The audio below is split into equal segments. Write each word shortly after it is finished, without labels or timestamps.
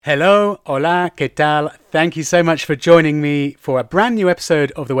Hello, hola, ¿qué tal? Thank you so much for joining me for a brand new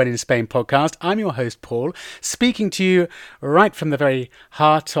episode of the When in Spain podcast. I'm your host, Paul, speaking to you right from the very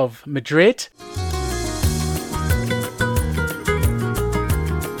heart of Madrid.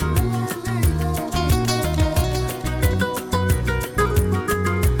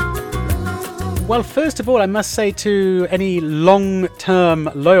 Well, first of all, I must say to any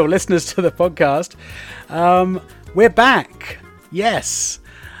long-term loyal listeners to the podcast, we're back. Yes.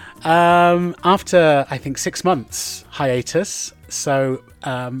 After, I think, 6 months hiatus. So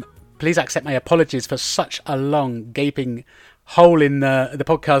please accept my apologies for such a long gaping hole in the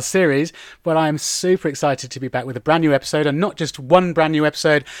podcast series, but I am super excited to be back with a brand new episode, and not just one brand new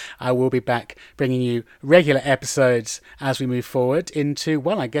episode. I will be back bringing you regular episodes as we move forward into,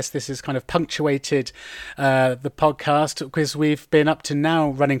 well, I guess this is kind of punctuated the podcast because we've been up to now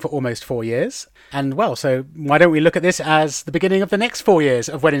running for almost 4 years. And well, so why don't we look at this as the beginning of the next 4 years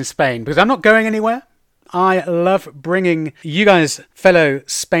of When in Spain? Because I'm not going anywhere. I love bringing you guys, fellow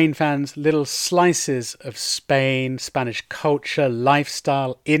Spain fans, little slices of Spain, Spanish culture,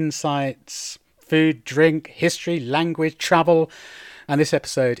 lifestyle, insights, food, drink, history, language, travel. And this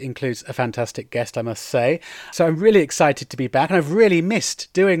episode includes a fantastic guest, I must say. So I'm really excited to be back, and I've really missed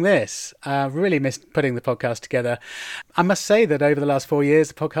doing this. I've really missed putting the podcast together. I must say that over the last 4 years,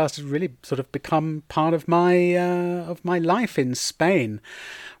 the podcast has really sort of become part of my life in Spain.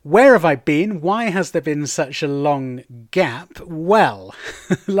 Where have I been? Why has there been such a long gap? Well,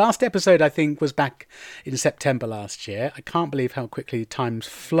 last episode I think was back in September last year. I can't believe how quickly time's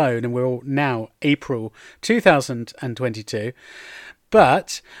flown, and we're all now April 2022.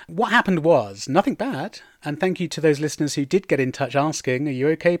 But what happened was nothing bad. And thank you to those listeners who did get in touch asking, are you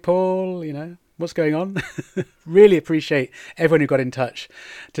okay, Paul? You know, what's going on? Really appreciate everyone who got in touch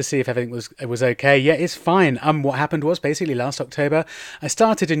to see if everything was okay. Yeah, it's fine. What happened was basically last October, I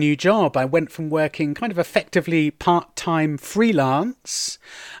started a new job. I went from working kind of effectively part-time freelance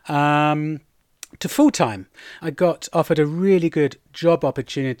to full-time. I got offered a really good job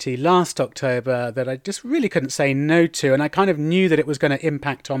opportunity last October that I just really couldn't say no to, and I kind of knew that it was going to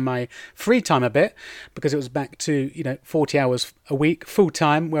impact on my free time a bit because it was back to 40 hours a week full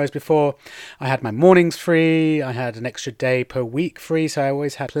time, whereas before I had my mornings free, I had an extra day per week free, so I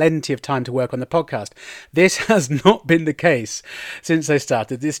always had plenty of time to work on the podcast. This has not been the case since I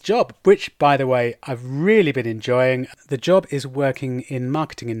started this job, which, by the way, I've really been enjoying. The job is working in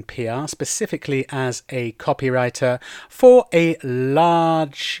marketing and PR, specifically as a copywriter for a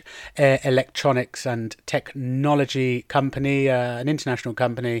large electronics and technology company, an international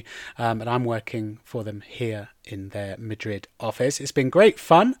company, and I'm working for them here in their Madrid office. It's been great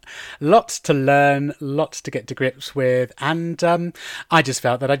fun, lots to learn, lots to get to grips with, and I just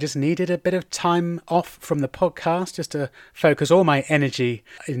felt that I just needed a bit of time off from the podcast just to focus all my energy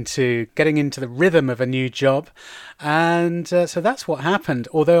into getting into the rhythm of a new job. And so that's what happened.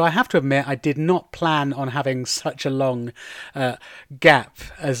 Although I have to admit, I did not plan on having such a long gap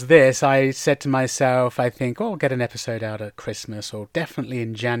as this. I said to myself, I think, I'll get an episode out at Christmas, or definitely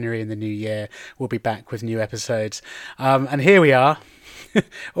in January in the new year, we'll be back with new episodes. And here we are,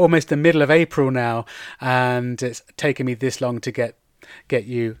 almost the middle of April now, and it's taken me this long to get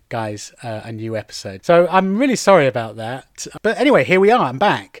you guys a new episode. So I'm really sorry about that. But anyway, here we are. I'm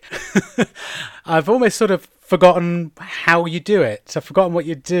back. I've almost sort of forgotten how you do it. So I've forgotten what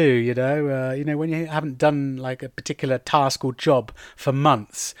you do, when you haven't done like a particular task or job for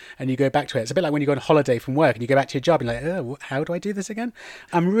months and you go back to it. It's a bit like when you go on holiday from work and you go back to your job and you're like, how do I do this again?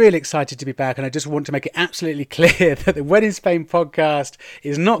 I'm really excited to be back, and I just want to make it absolutely clear that the When in Spain podcast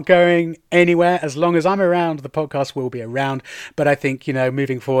is not going anywhere. As long as I'm around, the podcast will be around. But I think,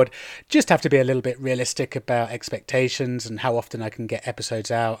 moving forward, just have to be a little bit realistic about expectations and how often I can get episodes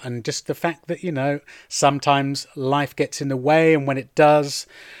out, and just the fact that, sometimes life gets in the way, and when it does,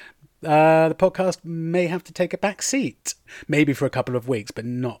 the podcast may have to take a back seat, maybe for a couple of weeks, but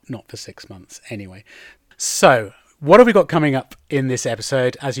not for 6 months anyway. So what have we got coming up in this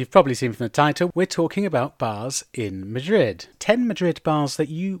episode? As you've probably seen from the title, we're talking about bars in Madrid. 10 Madrid bars that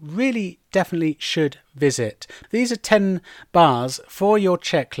you really definitely should visit. These are 10 bars for your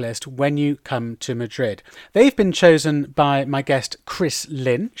checklist when you come to Madrid. They've been chosen by my guest Chris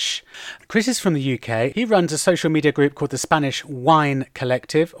Lynch. Chris is from the UK. He runs a social media group called the Spanish Wine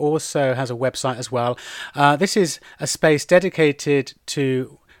Collective, also has a website as well. This is a space dedicated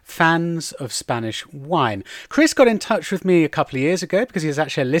to fans of Spanish wine. Chris got in touch with me a couple of years ago because he was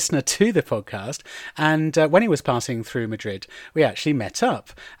actually a listener to the podcast, and when he was passing through Madrid, we actually met up.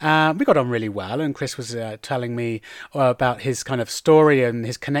 We got on really well, and Chris was telling me about his kind of story and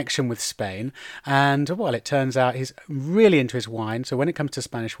his connection with Spain, and well, it turns out he's really into his wine, so when it comes to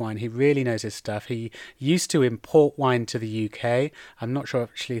Spanish wine, he really knows his stuff. He used to import wine to the UK. I'm not sure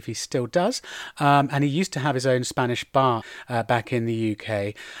actually if he still does, and he used to have his own Spanish bar back in the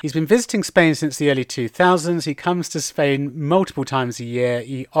UK. He's been visiting Spain since the early 2000s. He comes to Spain multiple times a year.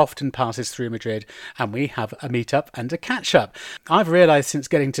 He often passes through Madrid, and we have a meet-up and a catch-up. I've realised since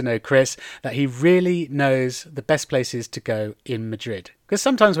getting to know Chris that he really knows the best places to go in Madrid. Because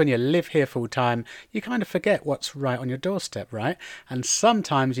sometimes when you live here full time, you kind of forget what's right on your doorstep, right? And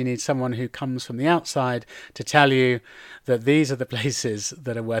sometimes you need someone who comes from the outside to tell you that these are the places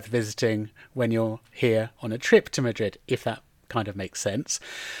that are worth visiting when you're here on a trip to Madrid, if that kind of makes sense.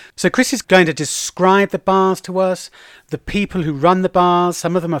 So Chris is going to describe the bars to us, the people who run the bars.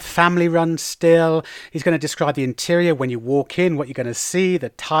 Some of them are family run still. He's going to describe the interior when you walk in, what you're going to see,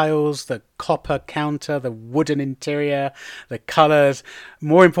 the tiles, the copper counter, the wooden interior, the colours.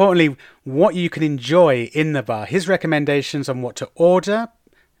 More importantly, what you can enjoy in the bar. His recommendations on what to order,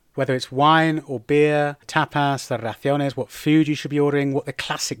 whether it's wine or beer, tapas, the raciones, what food you should be ordering, what the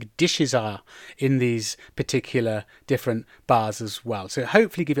classic dishes are in these particular different bars as well. So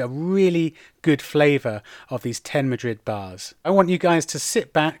hopefully give you a really good flavour of these 10 Madrid bars. I want you guys to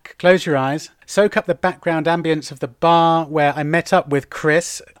sit back, close your eyes, soak up the background ambience of the bar where I met up with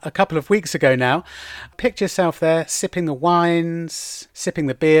Chris a couple of weeks ago now. Picture yourself there, sipping the wines, sipping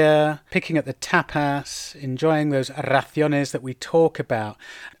the beer, picking at the tapas, enjoying those raciones that we talk about,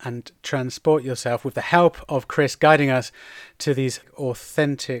 and transport yourself with the help of Chris guiding us to these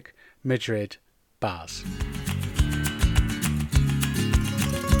authentic Madrid bars.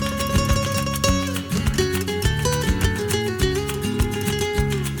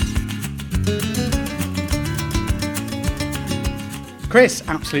 Chris,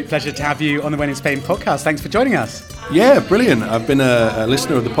 absolute pleasure to have you on the When in Spain podcast. Thanks for joining us. Yeah, brilliant. I've been a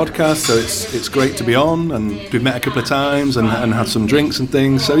listener of the podcast, so it's great to be on, and we've met a couple of times and had some drinks and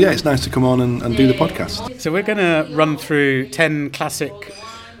things. So yeah, it's nice to come on and do the podcast. So we're going to run through 10 classic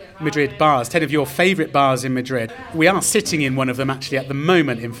Madrid bars, 10 of your favourite bars in Madrid. We are sitting in one of them actually at the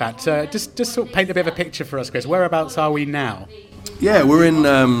moment, in fact. Just sort of paint a bit of a picture for us, Chris. Whereabouts are we now? Yeah, we're in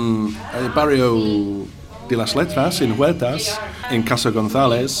Barrio de las Letras in Huertas, in Casa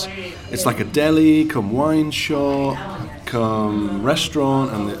González. It's like a deli, come wine shop, come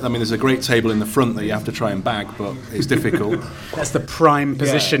restaurant, and I mean there's a great table in the front that you have to try and bag, but it's difficult. That's the prime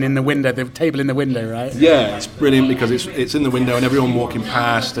position in the window, the table in the window, right? Yeah, it's brilliant because it's in the window and everyone walking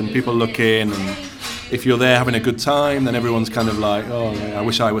past and people look in, and if you're there having a good time, then everyone's kind of like, oh, I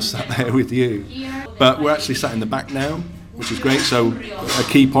wish I was sat there with you. But we're actually sat in the back now, which is great. So a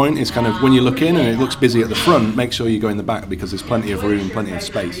key point is kind of when you look in and it looks busy at the front, make sure you go in the back because there's plenty of room, plenty of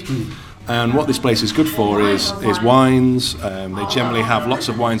space. And what this place is good for is wines. They generally have lots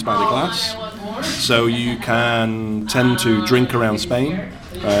of wines by the glass, so you can tend to drink around Spain,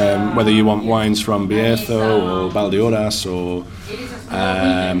 whether you want wines from Bierzo or Valdeorras or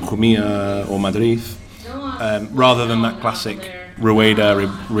Jumilla or Madrid, rather than that classic Rueda,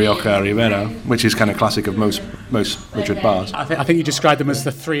 Rioja, Ribera, which is kind of classic of most Madrid bars. I think you described them as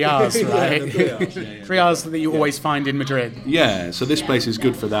the 3 R's, right? 3 R's that you always find in Madrid. Yeah, so this place is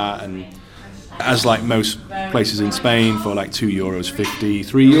good for that, and as like most places in Spain, for like €2.50,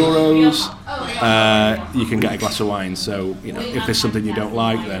 €3, you can get a glass of wine. So if there's something you don't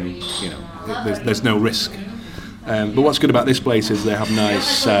like, then there's no risk. But what's good about this place is they have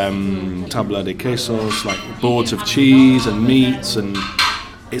nice tabla de quesos, like boards of cheese and meats, and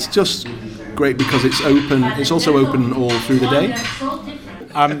it's just great because it's open. It's also open all through the day.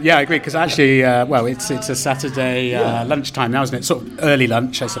 Yeah, I agree, because actually, it's a Saturday lunchtime now, isn't it? Sort of early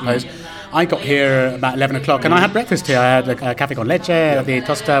lunch, I suppose. I got here about 11 o'clock and I had breakfast here. I had a café con leche, the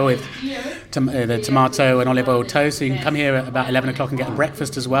tosta with the tomato and olive oil toast. So you can come here at about 11 o'clock and get a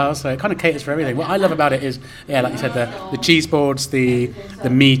breakfast as well. So it kind of caters for everything. What I love about it is, like you said, the cheese boards, the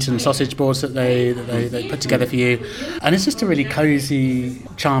meat and sausage boards that they put together for you. And it's just a really cosy,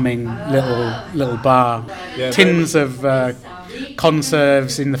 charming little bar. Yeah, tins of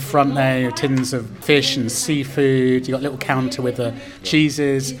conserves in the front there, tins of fish and seafood. You got a little counter with the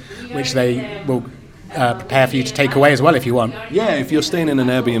cheeses, which they will prepare for you to take away as well if you want. Yeah, if you're staying in an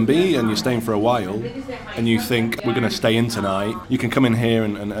Airbnb and you're staying for a while and you think we're going to stay in tonight, you can come in here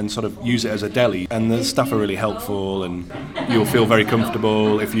and sort of use it as a deli. And the staff are really helpful and you'll feel very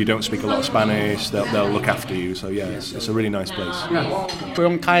comfortable. If you don't speak a lot of Spanish, they'll look after you. So yeah, it's a really nice place. Yeah. We're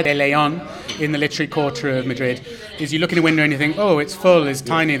on Calle de León in the literary quarter of Madrid. Is you look in a window and you think, oh, it's full, it's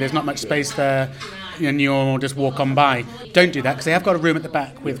tiny, there's not much space there, and you'll just walk on by. Don't do that, because they have got a room at the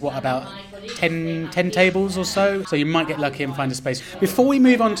back with, about 10 tables or so you might get lucky and find a space. Before we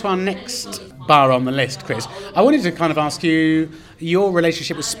move on to our next bar on the list, Chris, I wanted to kind of ask you your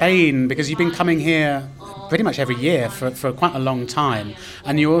relationship with Spain, because you've been coming here pretty much every year for quite a long time,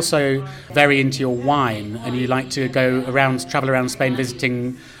 and you're also very into your wine, and you like to travel around Spain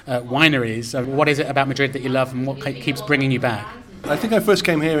visiting wineries. What is it about Madrid that you love, and what keeps bringing you back? I think I first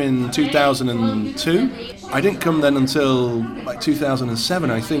came here in 2002. I didn't come then until like 2007,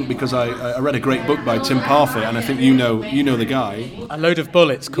 I think, because I read a great book by Tim Parfitt, and I think you know the guy. A Load of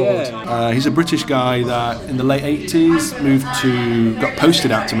Bullets called. Yeah. He's a British guy that in the late 80s got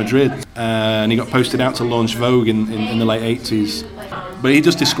posted out to Madrid, and he got posted out to launch Vogue in the late 80s. But he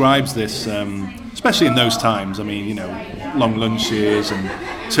just describes this, especially in those times. I mean, long lunches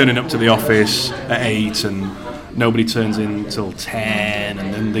and turning up to the office at 8 and nobody turns in till 10,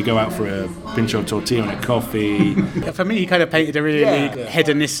 and then they go out for a pincho tortilla and a coffee. For me, he kind of painted a really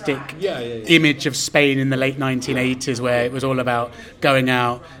hedonistic image of Spain in the late 1980s, where it was all about going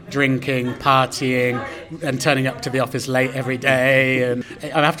out, drinking, partying, and turning up to the office late every day. And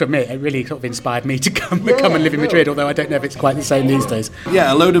I have to admit, it really sort of inspired me to come and live in Madrid, although I don't know if it's quite the same these days.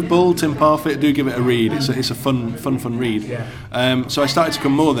 Yeah, A Load of Bull, Tim Parfitt, do give it a read. It's a fun read. Yeah. So I started to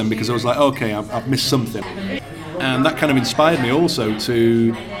come more then, because I was like, okay, I've missed something. And that kind of inspired me also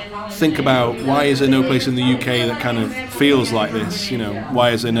to think about, why is there no place in the UK that kind of feels like this?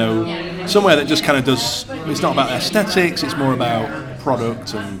 Why is there no somewhere that just kind of does? It's not about aesthetics; it's more about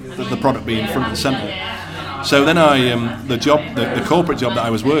product, and the product being front and centre. So then the corporate job that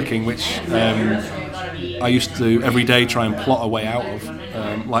I was working, which I used to every day try and plot a way out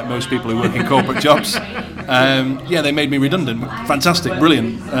of, like most people who work in corporate jobs. They made me redundant. Fantastic,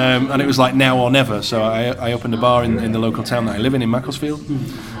 brilliant. And it was like now or never. So I opened a bar in the local town that I live in Macclesfield,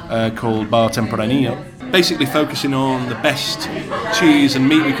 called Bar Tempranillo. Basically focusing on the best cheese and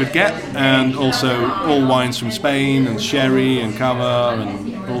meat we could get, and also all wines from Spain, and sherry and cava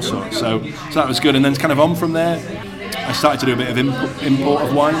and all sorts. So that was good. And then kind of on from there, I started to do a bit of import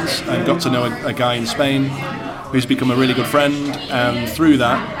of wines, and got to know a guy in Spain who's become a really good friend. And through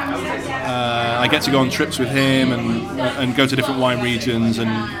that, I get to go on trips with him and go to different wine regions and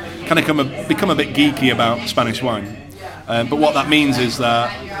kind of become a bit geeky about Spanish wine. But what that means is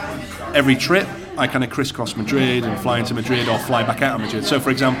that every trip I kind of crisscross Madrid and fly into Madrid or fly back out of Madrid. So for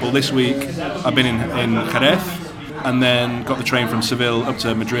example, this week I've been in Jerez, and then got the train from Seville up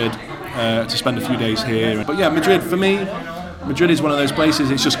to Madrid to spend a few days here. But yeah, Madrid, for me, Madrid is one of those places,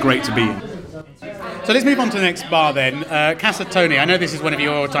 it's just great to be in. So let's move on to the next bar then. Casa Tony. I know this is one of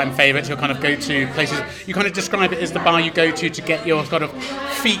your all-time favourites, your kind of go-to places. You kind of describe it as the bar you go to get your sort of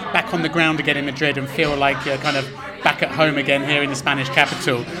feet back on the ground again in Madrid and feel like you're kind of back at home again here in the Spanish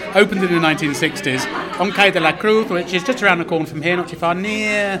capital. Opened in the 1960s on Calle de la Cruz, which is just around the corner from here, not too far,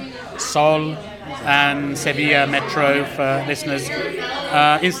 near Sol and Sevilla Metro for listeners.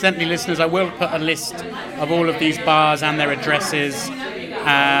 Incidentally, listeners, I will put a list of all of these bars and their addresses,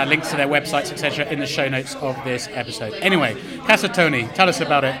 links to their websites, etc., in the show notes of this episode. Anyway, Casa Tony, tell us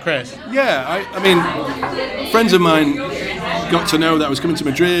about it, Chris. Yeah, I mean, friends of mine got to know that I was coming to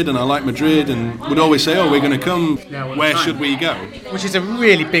Madrid, and I like Madrid, and would always say, we're going to come, where should we go? Which is a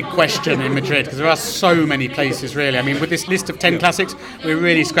really big question in Madrid, because there are so many places, really. I mean, with this list of 10 classics, we're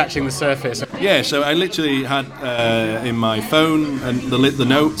really scratching the surface. Yeah, so I literally had in my phone and the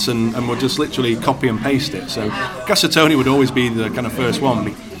notes, and would just literally copy and paste it. So Casa Tony would always be the kind of first one.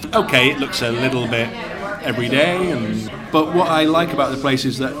 Okay, it looks a little bit everyday, but what I like about the place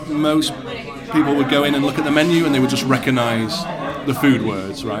is that most people would go in and look at the menu and they would just recognise the food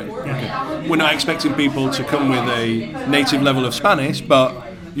words, right? Okay. We're not expecting people to come with a native level of Spanish, but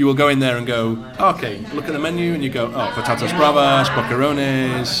you will go in there and go, okay, look at the menu, and you go, patatas bravas,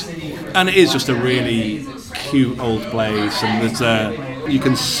 boquerones, and it is just a really cute old place, and there's you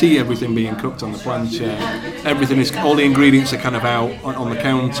can see everything being cooked on the plancha. Everything is, all the ingredients are kind of out on the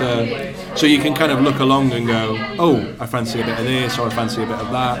counter, so you can kind of look along and go, I fancy a bit of this, or I fancy a bit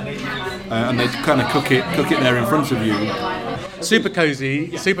of that, and they kind of cook it there in front of you. Super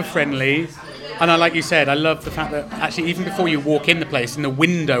cozy, super friendly. And like you said, I love the fact that actually even before you walk in the place, in the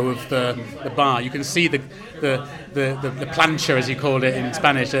window of the bar, you can see the plancha, as you called it in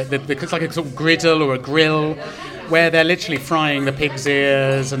Spanish. It's like a sort of griddle or a grill, where they're literally frying the pig's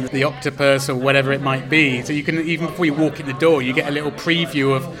ears and the octopus or whatever it might be. So you can, even before you walk in the door, you get a little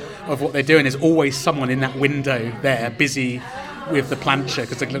preview of what they're doing. There's always someone in that window there busy with the plancha,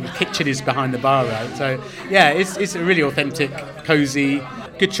 because the little kitchen is behind the bar, right? So yeah, it's a really authentic, cosy,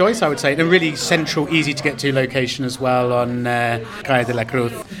 good choice, I would say, and a really central, easy to get to location as well on Calle de la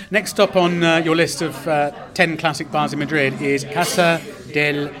Cruz. Next stop on your list of 10 classic bars in Madrid is Casa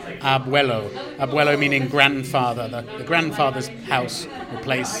del Abuelo. Abuelo meaning grandfather, the grandfather's house or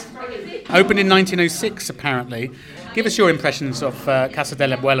place. Opened in 1906, apparently. Give us your impressions of Casa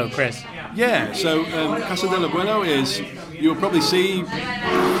del Abuelo, Chris. Yeah, so Casa del Abuelo is, you'll probably see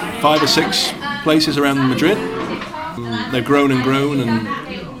 5 or 6 places around Madrid. They've grown and grown, and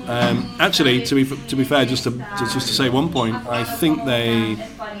actually, to be fair, just to say one point, I think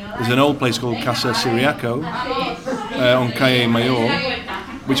there's an old place called Casa Siriaco on Calle Mayor,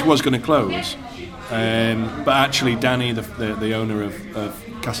 which was going to close, but actually Danny, the owner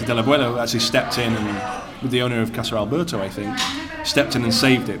of Casa del Abuelo, actually stepped in, and with the owner of Casa Alberto, I think, stepped in and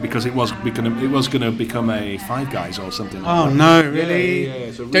saved it, because it was going to become a Five Guys or something. Oh no, really?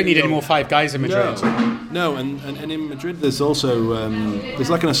 Yeah, so don't need any more Five Guys in Madrid. No, and in Madrid there's also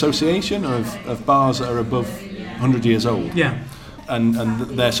there's like an association of bars that are above 100 years old. Yeah. And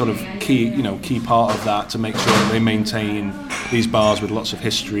they're sort of key part of that, to make sure that they maintain these bars with lots of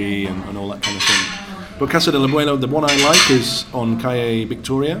history and all that kind of thing. But Casa del Abuelo, the one I like, is on Calle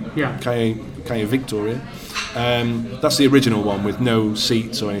Victoria. Yeah. Calle Victoria. That's the original one with no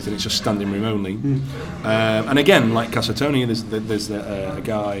seats or anything. It's just standing room only. And again, like Casa Tony, there's a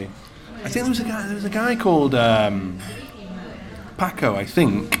guy. I think there was a guy called Paco, I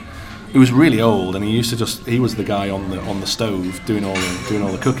think, who was really old, and he was the guy on the stove doing all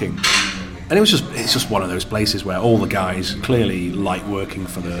the cooking. And it's just one of those places where all the guys clearly like working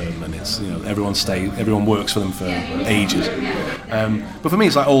for them, and it's, everyone works for them for ages. But for me,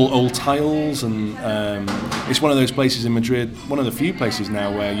 it's like all old tiles, and it's one of those places in Madrid, one of the few places now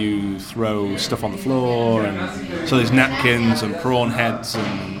where you throw stuff on the floor, and so there's napkins and prawn heads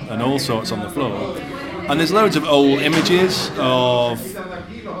and all sorts on the floor. And there's loads of old images of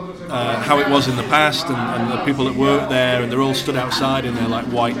how it was in the past, and the people that work there, and they're all stood outside in their like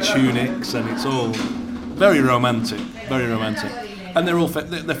white tunics, and it's all very romantic, and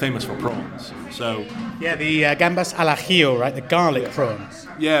they're famous for prawns. So yeah, the gambas al ajillo, right, the garlic prawns.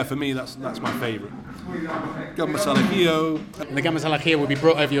 Yeah, for me that's my favourite. Gambas al ajillo. And the gambas al ajillo will be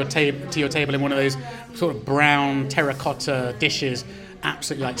brought over to your table in one of those sort of brown terracotta dishes,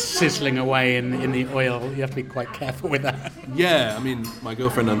 absolutely like sizzling away in the oil. You have to be quite careful with that. Yeah, I mean, my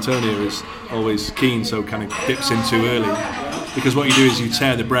girlfriend Antonia is always keen, so kind of dips in too early, because what you do is you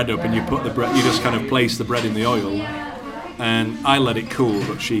tear the bread up and you just kind of place the bread in the oil, and I let it cool,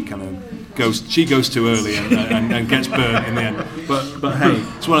 but she kind of goes too early and gets burnt in the end. But hey,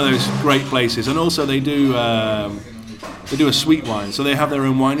 it's one of those great places, and also they do a sweet wine, so they have their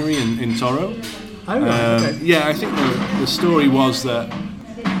own winery in Toro. Oh, right, okay. Yeah, I think the story was that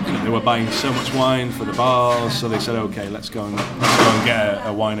they were buying so much wine for the bars, so they said, okay, let's go and get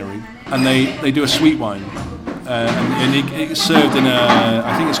a winery, and they do a sweet wine, and it's served in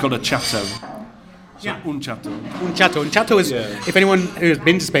I think it's called a chateau. So yeah. Un chateau. Un chateau is, if anyone who has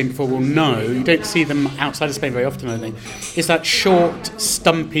been to Spain before will know, you don't see them outside of Spain very often, I think. It's that short,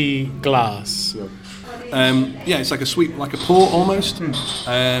 stumpy glass. Yeah, it's like a port almost, and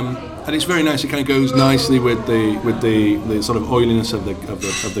it's very nice. It kind of goes nicely with the sort of oiliness of the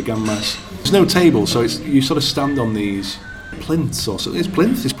gambas. There's no table, so you sort of stand on these plinths or so. Is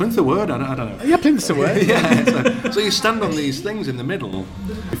plinth a word? I don't know. Yeah, plinth's a word. Yeah. So you stand on these things in the middle.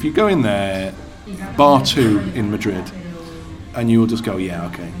 If you go in there, bar 2 in Madrid, and you will just go, yeah,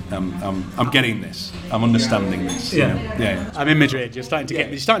 okay, I'm getting this, I'm understanding this. Yeah. I'm in Madrid. You're starting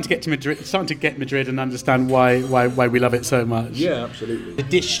to get Madrid and understand why we love it so much. Yeah, absolutely. The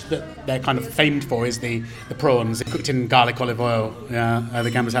dish that they're kind of famed for is the prawns cooked in garlic olive oil.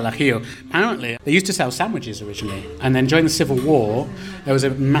 The gambas al ajillo. Apparently, they used to sell sandwiches originally, and then during the Civil War, there was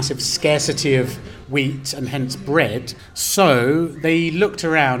a massive scarcity of wheat and hence bread, so they looked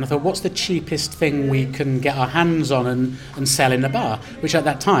around and thought, what's the cheapest thing we can get our hands on and sell in the bar, which at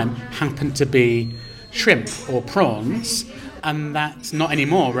that time happened to be shrimp or prawns. And that's not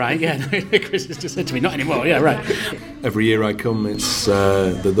anymore, right? Yeah, Chris has just said to me, not anymore. Yeah, right. Every year I come, it's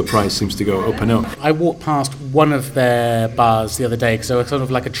the price seems to go up and up. I walked past one of their bars the other day, because there were sort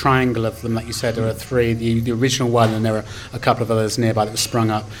of like a triangle of them, like you said, there are 3, the original one, and there were a couple of others nearby that were sprung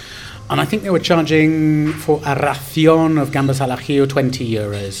up. And I think they were charging for a ración of gambas al ajillo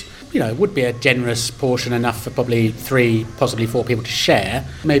 €20. It would be a generous portion, enough for probably 3, possibly 4 people to share.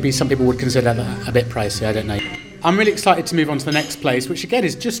 Maybe some people would consider that a bit pricey, I don't know. I'm really excited to move on to the next place, which again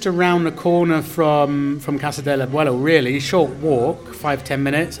is just around the corner from Casa del Abuelo, really. Short walk, 5-10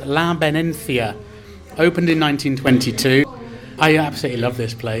 minutes. La Venencia, opened in 1922. I absolutely love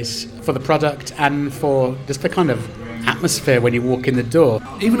this place for the product and for just the kind of atmosphere when you walk in the door.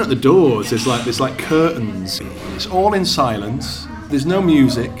 Even at the doors, there's like curtains. It's all in silence. There's no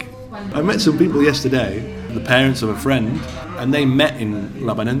music. I met some people yesterday, the parents of a friend, and they met in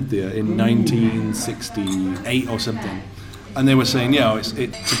La Venencia in 1968 or something. And they were saying,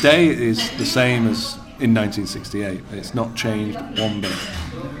 today it is the same as in 1968. It's not changed one bit.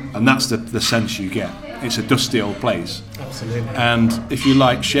 And that's the sense you get. It's a dusty old place. Absolutely. And if you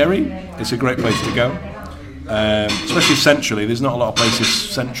like sherry, it's a great place to go. Especially centrally. There's not a lot of places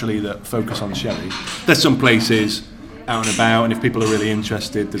centrally that focus on sherry. There's some places out and about, and if people are really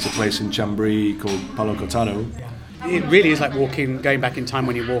interested, there's a place in Chambry called Palo Cortado. It really is like going back in time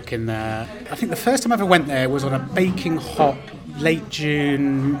when you walk in there. I think the first time I ever went there was on a baking hot late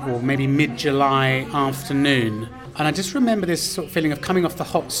June or maybe mid-July afternoon. And I just remember this sort of feeling of coming off the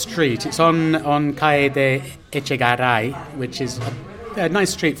hot street. It's on Calle de Echegaray, which is a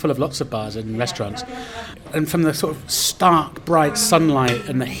nice street full of lots of bars and restaurants. And from the sort of stark, bright sunlight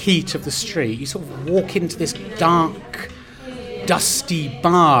and the heat of the street, you sort of walk into this dark, dusty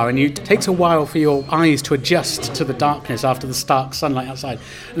bar, and it takes a while for your eyes to adjust to the darkness after the stark sunlight outside.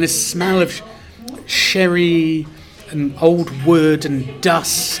 And this smell of sherry and old wood and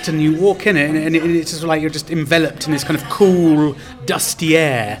dust, and you walk in it, and it's just like you're just enveloped in this kind of cool, dusty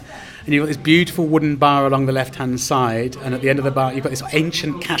air. And you've got this beautiful wooden bar along the left-hand side, and at the end of the bar you've got this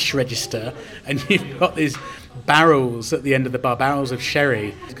ancient cash register, and you've got these barrels at the end of the bar, barrels of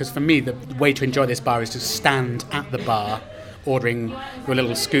sherry. Because for me, the way to enjoy this bar is to stand at the bar ordering your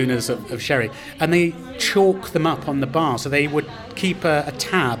little schooners of sherry. And they chalk them up on the bar, so they would keep a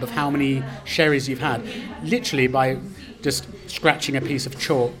tab of how many sherries you've had, literally by just scratching a piece of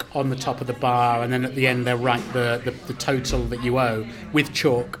chalk on the top of the bar, and then at the end they'll write the total that you owe with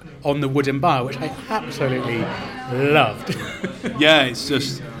chalk on the wooden bar, which I absolutely loved. Yeah, it's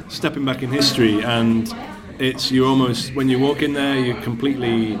just stepping back in history, and you almost, when you walk in there,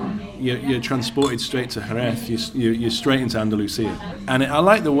 you're transported straight to Jerez. You're straight into Andalusia, and I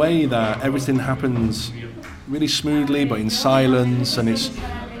like the way that everything happens really smoothly, but in silence, and it's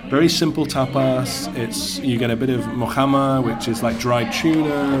very simple tapas. You get a bit of mojama, which is like dried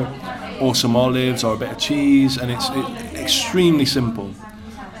tuna, or some olives, or a bit of cheese, and it's extremely simple.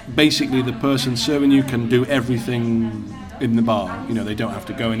 Basically, the person serving you can do everything in the bar. They don't have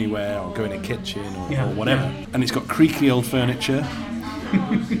to go anywhere or go in a kitchen or whatever. Yeah. And it's got creaky old furniture.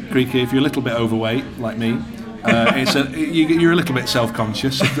 Creaky, if you're a little bit overweight, like me, you're a little bit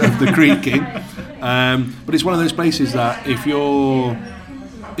self-conscious of the creaking. But it's one of those places that if you're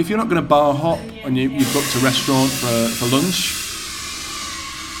not going to bar hop and you've booked a restaurant for lunch,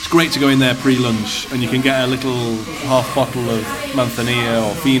 it's great to go in there pre-lunch, and you can get a little half bottle of Manzanilla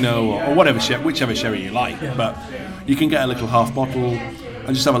or Fino or whichever sherry you like. Yeah. But you can get a little half bottle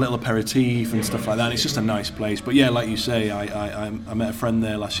and just have a little aperitif and stuff like that. It's just a nice place. But yeah, like you say, I met a friend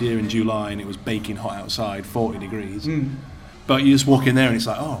there last year in July, and it was baking hot outside, 40 degrees. But you just walk in there and it's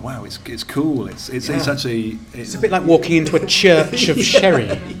like, oh wow, it's cool. It's actually it's a bit like walking into a church of sherry.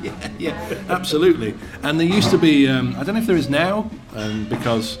 yeah, absolutely. And there used to be, I don't know if there is now,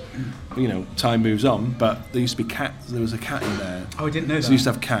 because time moves on. But there used to be cats. There was a cat in there. Oh, I didn't know that. So they used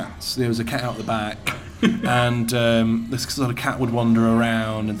to have cats. There was a cat out the back, and this sort of cat would wander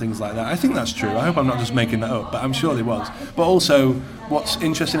around and things like that. I think that's true. I hope I'm not just making that up, but I'm sure there was. But also, what's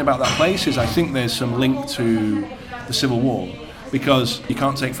interesting about that place is I think there's some link to the Civil War, because you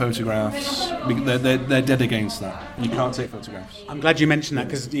can't take photographs. They're dead against that. You can't take photographs. I'm glad you mentioned that,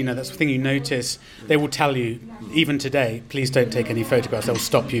 because that's the thing you notice. They will tell you, even today, please don't take any photographs. They'll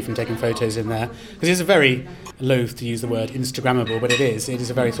stop you from taking photos in there, because it's a very, loath to use the word Instagrammable, but it is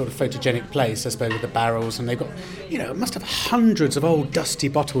a very sort of photogenic place, I suppose, with the barrels, and they've got, it must have hundreds of old dusty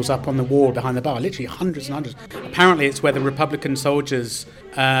bottles up on the wall behind the bar, literally hundreds and hundreds. Apparently it's where the Republican soldiers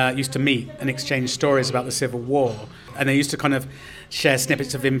used to meet and exchange stories about the Civil War. And they used to kind of share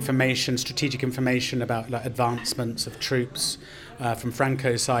snippets of information, strategic information about like advancements of troops from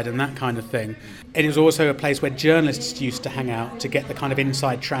Franco's side and that kind of thing. It was also a place where journalists used to hang out to get the kind of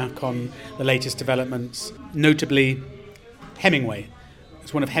inside track on the latest developments, notably Hemingway.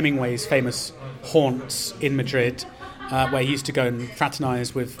 It's one of Hemingway's famous haunts in Madrid, where he used to go and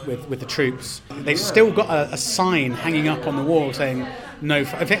fraternise with the troops. They've still got a sign hanging up on the wall saying, no.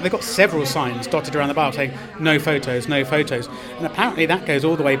 I think they've got several signs dotted around the bar saying no photos, no photos. And apparently that goes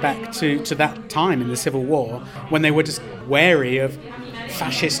all the way back to that time in the Civil War when they were just wary of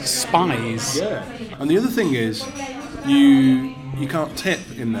fascist spies. Yeah. And the other thing is, you can't tip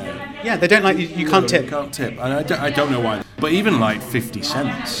in there. Yeah, they don't like you can't tip. You can't tip, and I don't know why. But even like 50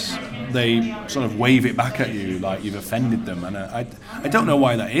 cents, they sort of wave it back at you like you've offended them, and I don't know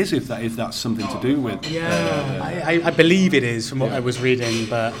why that is. If that's something to do with. I believe it is from what I was reading,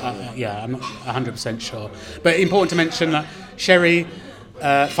 but I'm not 100% sure. But important to mention that sherry,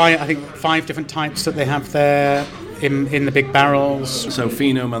 I think 5 different types that they have there. In the big barrels. So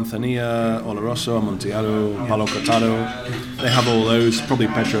Fino, Manzanilla, Oloroso, Amontillado, Palo Cortado. They have all those, probably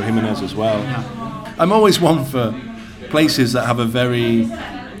Pedro Jimenez as well. Yeah. I'm always one for places that have a very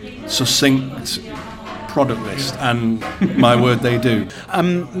succinct product list, and my word, they do.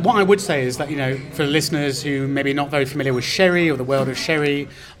 What I would say is that, for listeners who maybe not very familiar with sherry or the world of sherry,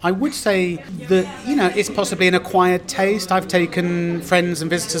 I would say that, it's possibly an acquired taste. I've taken friends and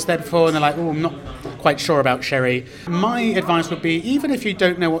visitors there before and they're like, I'm not quite sure about sherry. My advice would be, even if you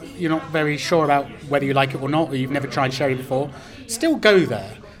don't know what, you're not very sure about whether you like it or not, or you've never tried sherry before, still go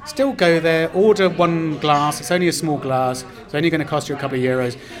there. Order 1 glass. It's only a small glass. It's only going to cost you a couple of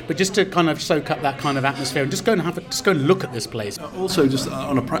euros. But just to kind of soak up that kind of atmosphere, and just go and look at this place. Also, just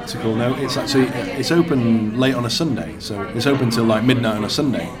on a practical note, it's open late on a Sunday, so it's open till like midnight on a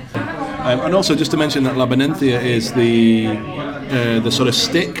Sunday. And also, just to mention that La Benencia is the sort of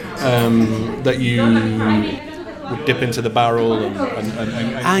stick that you would dip into the barrel and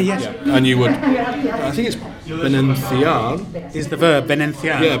yes. Yeah. And you would, I think it's benenciar. Is the verb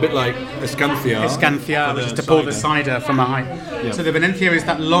benenciar? Yeah, a bit like escanciar, which is to pour the cider from a height. Yeah. So the benencia is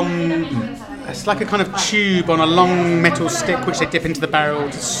that long, it's like a kind of tube on a long metal stick which they dip into the barrel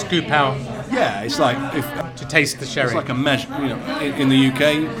to scoop out. Yeah, it's like to taste the sherry. It's like a measure. In the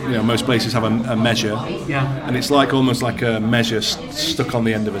UK, most places have a measure. Yeah. And it's almost like a measure stuck on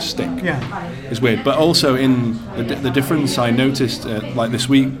the end of a stick. Yeah. It's weird, but also in the difference I noticed, like this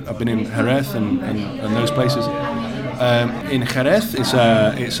week, I've been in Jerez and those places. In Jerez, it's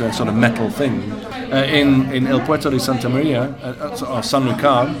a sort of metal thing. In El Puerto de Santa Maria or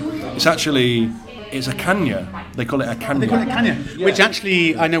Sanlúcar, it's a caña. They call it a caña. They call it a caña, yeah. Which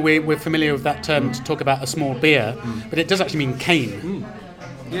actually, I know we're familiar with that term to talk about a small beer, but it does actually mean cane.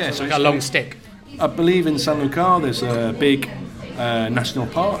 Yeah, so it's like a long stick. I believe in Sanlúcar there's a big national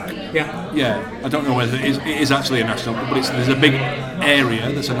park. Yeah. Yeah, I don't know whether it is actually a national park, but there's a big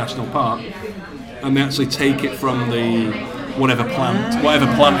area that's a national park, and they actually take it from the whatever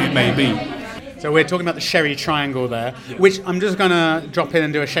plant it may be. So we're talking about the sherry triangle there, which I'm just going to drop in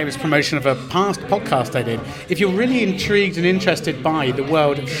and do a shameless promotion of a past podcast I did. If you're really intrigued and interested by the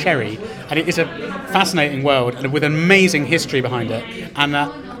world of sherry, and it is a fascinating world and with an amazing history behind it, and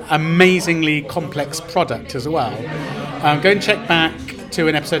an amazingly complex product as well, go and check back to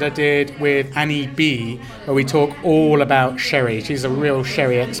an episode I did with Annie B, where we talk all about sherry. She's a real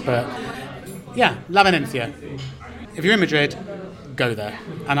sherry expert. Yeah, La Venencia. If you're in Madrid, go there.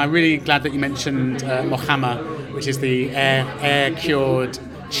 And I'm really glad that you mentioned mojama, which is the air-cured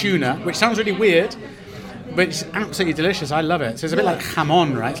tuna, which sounds really weird, but it's absolutely delicious. I love it. So it's a bit like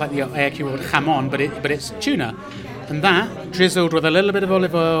jamon, right? It's like the air-cured jamon, but it's tuna. And that, drizzled with a little bit of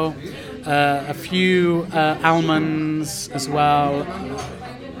olive oil, a few almonds as well.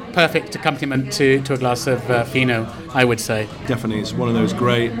 Perfect accompaniment to a glass of Fino, I would say. Definitely, it's one of those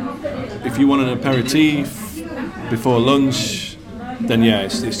great, if you want an aperitif before lunch, then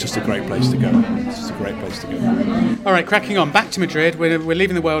it's just a great place to go. It's just a great place to go. All right, cracking on. Back to Madrid. We're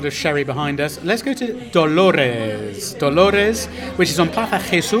leaving the world of sherry behind us. Let's go to Dolores. Dolores, which is on Plaza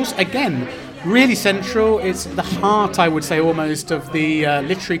Jesus. Again, really central. It's the heart, I would say, almost of the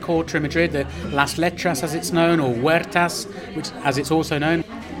literary quarter in Madrid, the Las Letras as it's known, or Huertas, which as it's also known.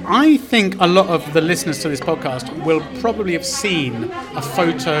 I think a lot of the listeners to this podcast will probably have seen a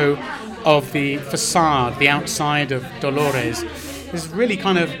photo of the facade, the outside of Dolores. It's really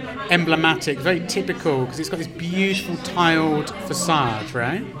kind of emblematic, very typical, because it's got this beautiful tiled facade,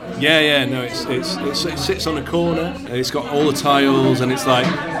 right? Yeah, no, it sits on a corner, and it's got all the tiles, and it's like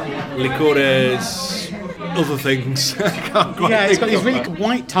licores, other things. It's got these really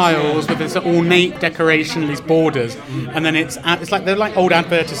white tiles with this ornate decoration, these borders, and then it's like they're like old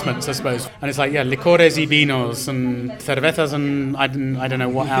advertisements, I suppose. And it's like licores y vinos and cervezas and I don't know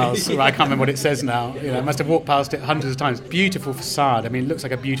what else. I can't remember what it says now. I must have walked past it hundreds of times. Beautiful facade. I mean, it looks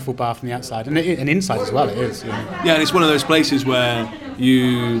like a beautiful bar from the outside, and inside as well. It is. Yeah, and it's one of those places where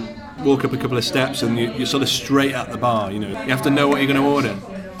you walk up a couple of steps and you're sort of straight at the bar. You have to know what you're going to order.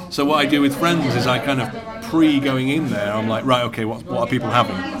 So what I do with friends is I kind of going in there, I'm like, right, okay, what are people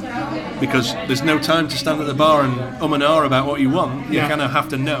having? Because there's no time to stand at the bar and and ah about what you want. You kind of have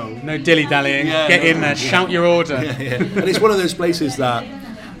to know. No dilly-dallying. Get in there, shout your order. And it's one of those places that,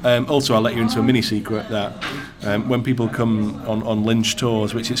 also I'll let you into a mini secret, that when people come on Lynch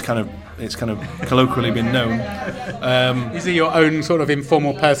tours, which it's kind of colloquially been known. These are your own sort of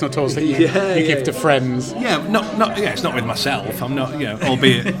informal personal tours that you give to friends. Yeah, it's not with myself. I'm not,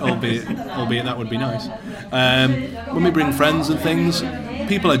 albeit that would be nice. When we bring friends and things,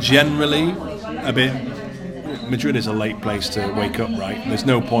 people are generally a bit. Madrid is a late place to wake up, right? There's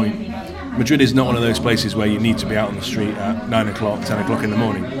no point. Madrid is not one of those places where you need to be out on the street at 9 o'clock, 10 o'clock in the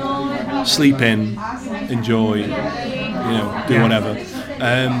morning. Sleep in, enjoy, do whatever.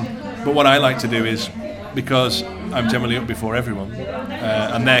 But what I like to do is, because I'm generally up before everyone,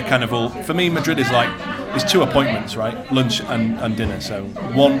 and they're kind of all, for me, Madrid is like, it's 2 appointments, right? Lunch and dinner. So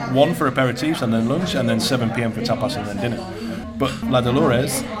one for aperitifs and then lunch, and then 7 p.m. for tapas and then dinner. But La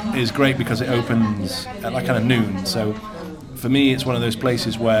Dolores is great because it opens at like kind of noon. So for me, it's one of those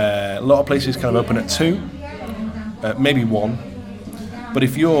places where a lot of places kind of open at 2, maybe 1. But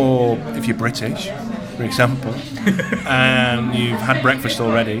if you're British, for example, and you've had breakfast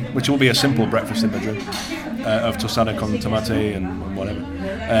already, which will be a simple breakfast in Madrid, of tostada con tomate and whatever,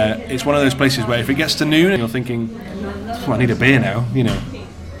 it's one of those places where if it gets to noon and you're thinking, I need a beer now,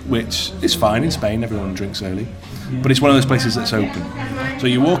 which is fine in Spain, everyone drinks early, but it's one of those places that's open. So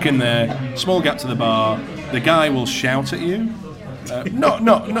you walk in there, small gap to the bar, the guy will shout at you, not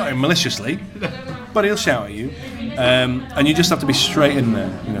maliciously, but he'll shout at you, and you just have to be straight in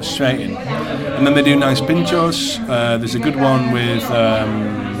there, straight in. And then they do nice pinchos. There's a good one with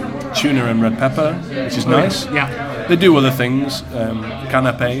tuna and red pepper, which is nice. Yeah. They do other things,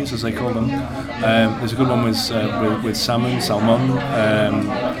 canapés as they call them. There's a good one with salmon,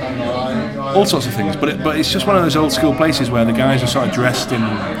 all sorts of things. But it's just one of those old school places where the guys are sort of dressed in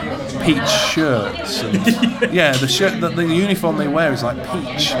peach shirts. And, the shirt, the uniform they wear is like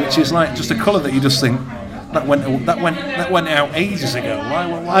peach, which is like just a colour that you just think that went out ages ago.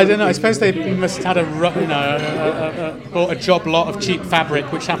 Why I don't know. I suppose they must have bought a job lot of cheap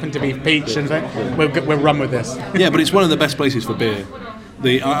fabric, which happened to be peach, and we'll run with this. Yeah, but it's one of the best places for beer.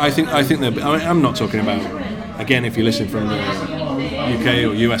 I think I'm not talking about, again, if you listen from the UK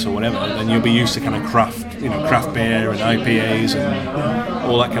or US or whatever, then you'll be used to kind of craft beer and IPAs and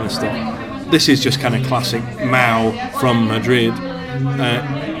all that kind of stuff. This is just kind of classic Mao from Madrid,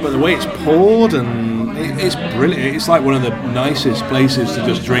 but the way it's poured and it's brilliant. It's like one of the nicest places to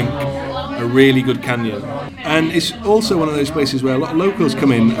just drink a really good caña. And it's also one of those places where a lot of locals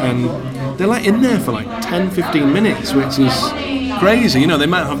come in and they're like in there for like 10-15 minutes, which is crazy. They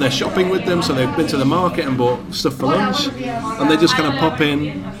might have their shopping with them, so they've been to the market and bought stuff for lunch, and they just kind of pop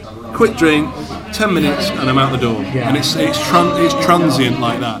in, quick drink, 10 minutes, and I'm out the door. Yeah. And it's transient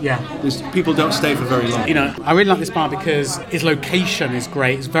like that. Yeah. People don't stay for very long. I really like this bar because its location is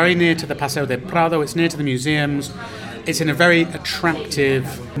great. It's very near to the Paseo del Prado. It's near to the museums. It's in a very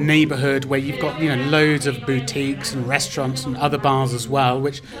attractive neighbourhood where you've got loads of boutiques and restaurants and other bars as well,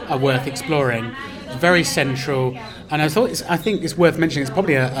 which are worth exploring. It's very central, and I think it's worth mentioning. It's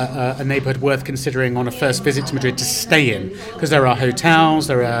probably a neighbourhood worth considering on a first visit to Madrid to stay in, because there are hotels,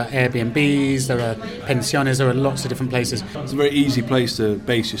 there are Airbnbs, there are pensiones, there are lots of different places. It's a very easy place to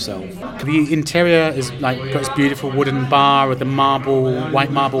base yourself. The interior is got this beautiful wooden bar with the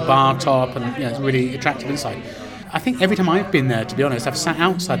white marble bar top, and it's really attractive inside. I think every time I've been there, to be honest, I've sat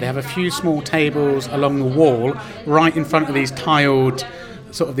outside. They have a few small tables along the wall, right in front of these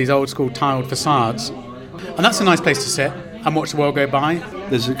these old school tiled facades. And that's a nice place to sit and watch the world go by.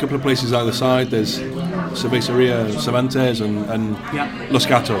 There's a couple of places either side. There's Cerveceria Cervantes and Los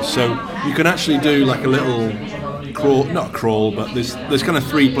Gatos. So you can actually do like a little crawl, not a crawl, but there's kind of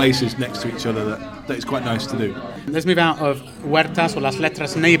 3 places next to each other that is quite nice to do. Let's move out of Huertas or Las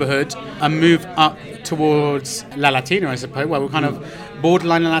Letras neighbourhood and move up towards La Latina, I suppose. Well, we're kind of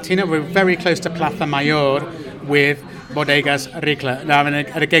borderline La Latina. We're very close to Plaza Mayor with Bodegas Ricla. Now, and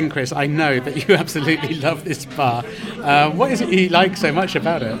again, Chris, I know that you absolutely love this bar. What is it you like so much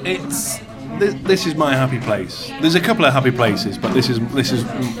about it? This is my happy place. There's a couple of happy places, but this is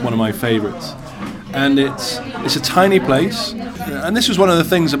one of my favourites. And it's a tiny place, and this was one of the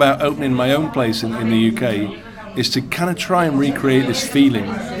things about opening my own place in the UK, is to kind of try and recreate this feeling.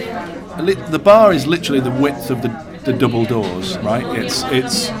 The bar is literally the width of the double doors, right?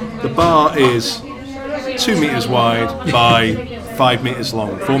 The bar is 2 meters wide by 5 meters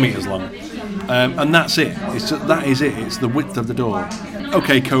long, 4 meters long, and that's it. That is it. It's the width of the door.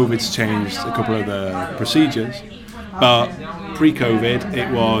 Okay, COVID's changed a couple of the procedures, But pre-COVID,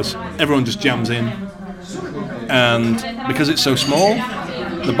 it was everyone just jams in, and because it's so small,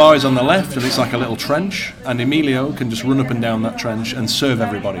 the bar is on the left and it's like a little trench, and Emilio can just run up and down that trench and serve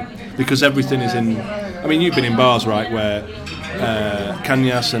everybody, because everything is in. I mean, you've been in bars, right, where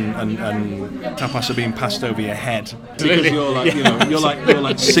cañas and tapas are being passed over your head because you're like, you're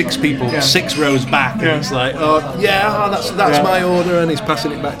like six people, 6 rows back, and it's like, that's my order, and he's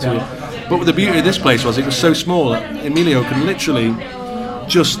passing it back to you. But the beauty of this place was it was so small that Emilio can literally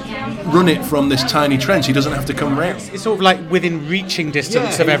just run it from this tiny trench. He doesn't have to come round. It's sort of like within reaching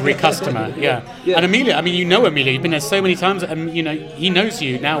distance of every customer. Yeah. And Emilio, I mean, you know Emilio. You've been there so many times, and he knows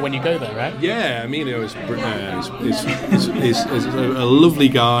you now when you go there, right? Yeah, Emilio is a lovely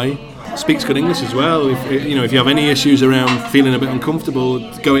guy. Speaks good English as well. If you have any issues around feeling a bit uncomfortable,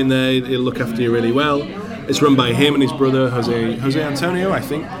 go in there. He'll look after you really well. It's run by him and his brother Jose Antonio, I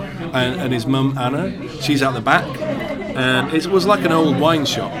think, and his mum Anna. She's out the back. And it was like an old wine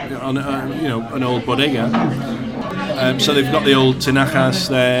shop, an old bodega. So they've got the old tinajas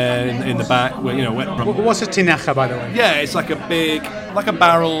there in the back. What's a tinaja, by the way? Yeah, it's like a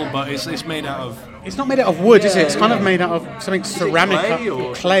barrel, but it's made out of. It's not made out of wood, is it? It's kind of made out of something ceramic,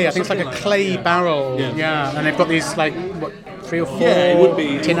 clay. I think it's like a clay barrel. Yeah, and they've got these 3 or 4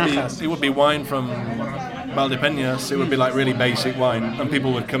 tinajas. It would be wine from Valdepeñas. It would be like really basic wine, and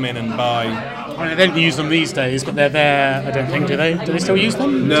people would come in and buy. I mean, they don't use them these days, but they're there. I don't think. Do they? Do they still use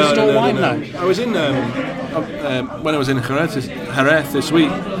them? No, to store wine? No. I was in when I was in Jerez this week.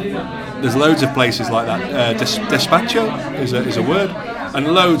 There's loads of places like that. Despacho is a word,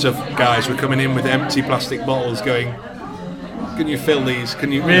 and loads of guys were coming in with empty plastic bottles, going, "Can you fill these?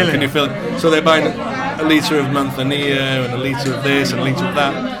 Can you fill it?" So they're buying a litre of Manzanilla and a litre of this and a litre of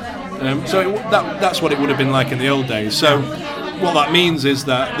that. So that's what it would have been like in the old days. So what that means is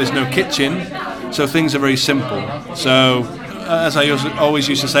that there's no kitchen, so things are very simple. So as I always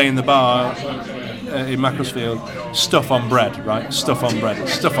used to say in the bar in Macclesfield, stuff on bread, right? Stuff on bread.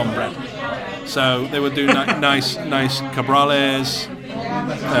 So they would do nice cabrales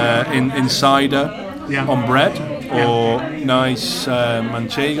in cider on bread, or nice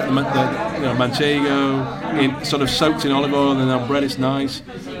manchego, in sort of soaked in olive oil, and then on bread it's nice.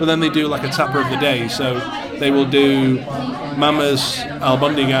 But then they do like a tapper of the day, so they will do Mama's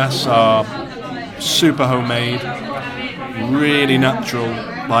albondigas are super homemade, really natural,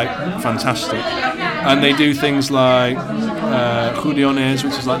 like fantastic. And they do things like judiones,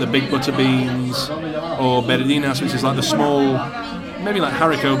 which is like the big butter beans, or berdinas, which is like the small, maybe like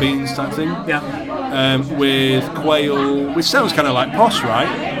haricot beans type thing. With quail, which sounds kind of like posh, right?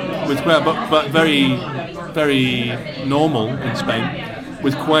 With quail, but very, very normal in Spain.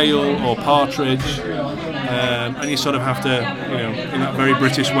 With quail or partridge, and you sort of have to, in that very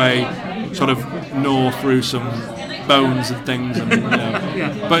British way, sort of gnaw through some bones and things.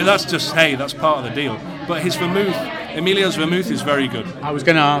 But that's just, that's part of the deal. But his vermouth, Emilio's vermouth, is very good. I was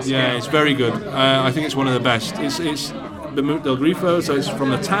going to ask. Yeah, it's very good. I think it's one of the best. It's Vermouth del Grifo, so it's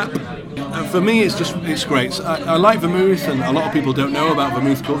from the tap. And for me, it's great. So I like vermouth, and a lot of people don't know about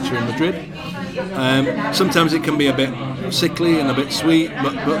vermouth culture in Madrid. Sometimes it can be a bit sickly and a bit sweet,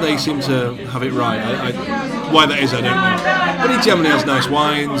 but they seem to have it right. Why that is, I don't know. But he generally has nice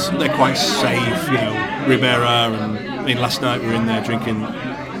wines. They're quite safe, Ribera, and last night we were in there drinking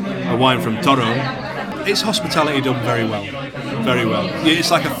a wine from Toro. It's hospitality done very well. Very well. It's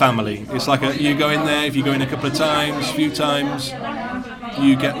like a family. It's like you go in there, if you go in a couple of times, few times,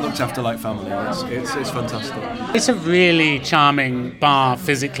 you get looked after like family. It's fantastic. It's a really charming bar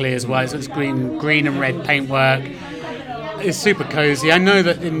physically as well. It's green and red paintwork. It's super cozy. I know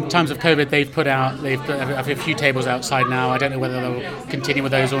that in times of COVID they've put a few tables outside now. I don't know whether they'll continue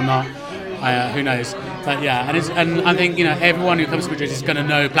with those or not. Who knows? But yeah, and I think everyone who comes to Madrid is going to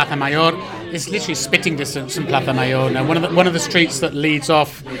know Plaza Mayor. It's literally spitting distance from Plaza Mayor. Now, one of the streets that leads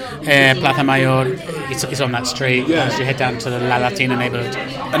off Plaza Mayor, it's on that street as you head down to the La Latina neighbourhood.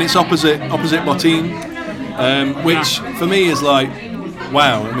 And it's opposite Botín, which for me is like,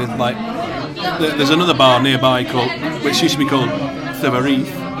 wow. I mean, like, there's another bar nearby which used to be called Cebarif,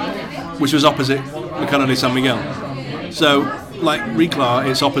 which was opposite Mercado de San Miguel. So, like Ricla,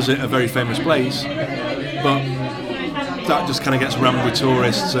 it's opposite a very famous place, but that just kind of gets rammed with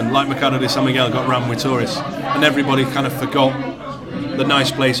tourists, and like Mercado de San Miguel got rammed with tourists, and everybody kind of forgot the nice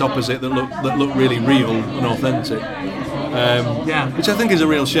place opposite that looked really real and authentic. Which I think is a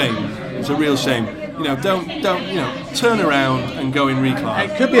real shame. It's a real shame. Don't turn around and go in Ricla.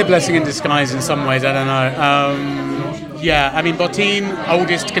 It could be a blessing in disguise in some ways. I don't know. I mean, Botín,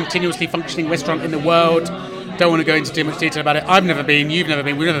 oldest continuously functioning restaurant in the world. Don't want to go into too much detail about it. I've never been, you've never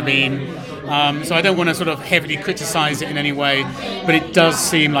been, we've never been. So I don't want to sort of heavily criticise it in any way, but it does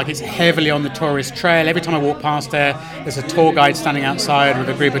seem like it's heavily on the tourist trail. Every time I walk past there, there's a tour guide standing outside with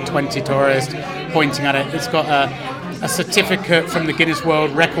a group of 20 tourists pointing at it. It's got a certificate from the Guinness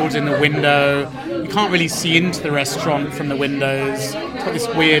World Records in the window. You can't really see into the restaurant from the windows. It's got this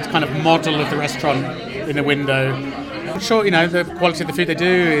weird kind of model of the restaurant in the window. I'm sure, the quality of the food they do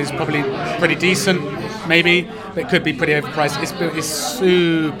is probably pretty decent, maybe, but it could be pretty overpriced. It's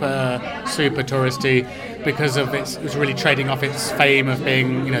super, super touristy because of it was really trading off its fame of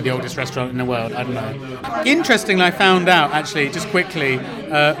being, the oldest restaurant in the world. I don't know. Interestingly, I found out, actually, just quickly,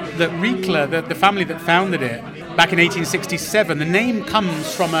 that Ricla, the family that founded it, back in 1867, the name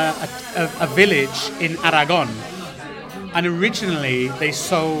comes from a village in Aragon. And originally, they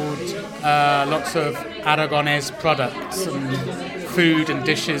sold lots of Aragonese products and food and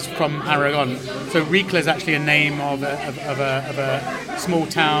dishes from Aragon. So Ricla is actually a name of a small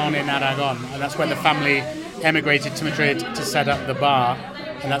town in Aragon, and that's where the family emigrated to Madrid to set up the bar,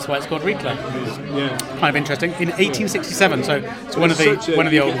 and that's why it's called Ricla. Yeah, kind of interesting. In 1867, so it's one of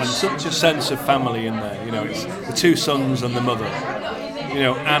the old ones. Such a sense of family in there. It's the two sons and the mother.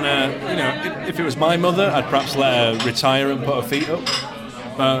 Anna, if it was my mother, I'd perhaps let her retire and put her feet up.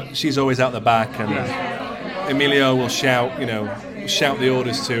 But she's always out the back, and Emilio will shout the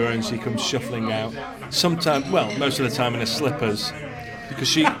orders to her, and she comes shuffling out. Sometimes, most of the time in her slippers, because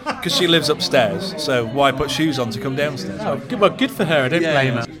she lives upstairs. So why put shoes on to come downstairs? Oh, good for her. I don't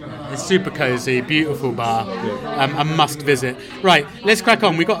blame her. It's super cosy, beautiful bar, a must visit. Right, let's crack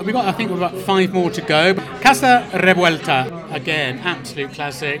on. We got. I think we've got 5 more to go. Casa Revuelta, again, absolute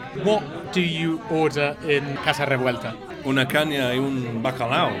classic. What do you order in Casa Revuelta? Una caña y un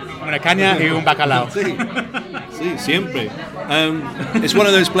bacalao. Una caña y un bacalao. Sí, siempre. It's one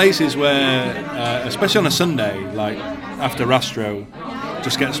of those places where, especially on a Sunday, like after Rastro,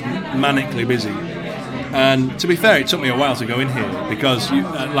 just gets manically busy. And to be fair, it took me a while to go in here because,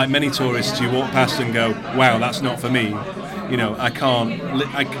 like many tourists, you walk past and go, "Wow, that's not for me." I can't.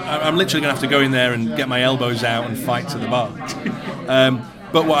 I'm literally going to have to go in there and get my elbows out and fight to the bar.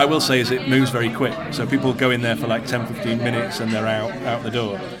 But what I will say is it moves very quick. So people go in there for like 10-15 minutes and they're out the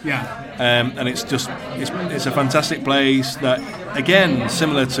door. Yeah. And it's a fantastic place that, again,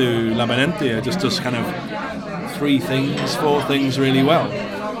 similar to La Manentia, just does kind of 4 things really well.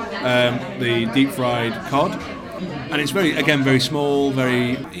 The deep fried cod, and it's very small.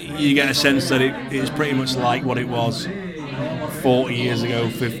 You get a sense that it is pretty much like what it was 40 years ago,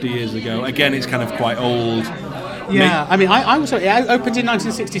 50 years ago. Again, it's kind of quite old. Yeah, I mean, I was sorry. It opened in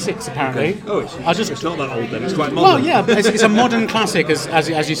 1966, apparently. Okay. Oh, it's not that old then. It's quite modern. Well, yeah, but it's a modern classic,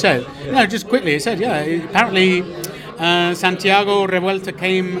 as you said. Just quickly, it said, apparently Santiago Revuelta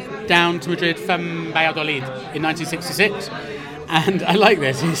came down to Madrid from Valladolid in 1966. And I like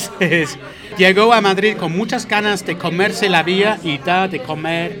this. He says, llegó a Madrid con muchas ganas de comerse la vía y da de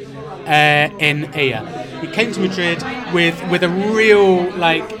comer en ella. He came to Madrid with a real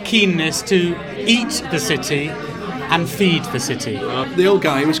keenness to eat the city and feed the city. The old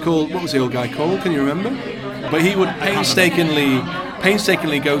guy was called. What was the old guy called? Can you remember? But he would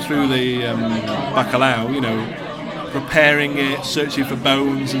painstakingly go through the bacalao. Preparing it, searching for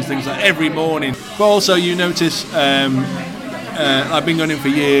bones and things like that every morning. But also, you notice. I've been going in for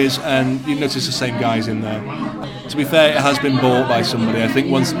years, and you notice the same guys in there. To be fair, it has been bought by somebody. I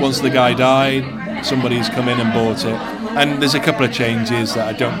think once the guy died, somebody's come in and bought it. And there's a couple of changes that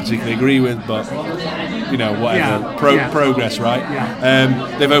I don't particularly agree with, but whatever. Progress, right?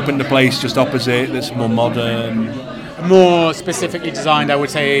 Yeah. They've opened a place just opposite that's more modern. More specifically designed, I would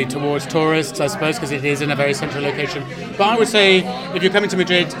say, towards tourists, I suppose, because it is in a very central location. But I would say, if you're coming to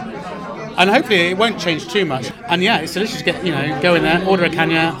Madrid, and hopefully it won't change too much. And it's delicious to get, go in there, order a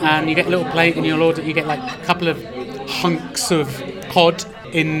caña, and you get a little plate, and you get a couple of hunks of cod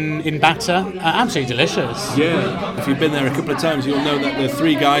in batter. Absolutely delicious. Yeah. If you've been there a couple of times, you'll know that the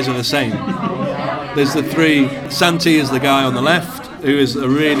 3 guys are the same. There's the 3. Santi is the guy on the left, who is a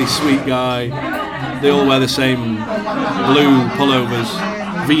really sweet guy. They all wear the same blue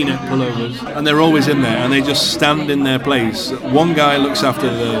pullovers, V-neck pullovers, and they're always in there, and they just stand in their place. One guy looks after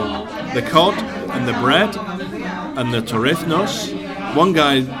the cod and the bread and the torreznos. One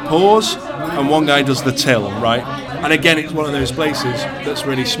guy pours and one guy does the till, right? And again, it's one of those places that's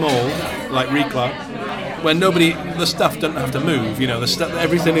really small, like Ricla, where the staff don't have to move.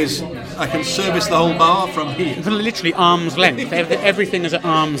 Everything is. I can service the whole bar from here. Literally arm's length. Everything is at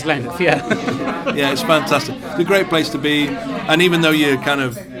arm's length. Yeah. Yeah, it's fantastic. It's a great place to be, and even though you're kind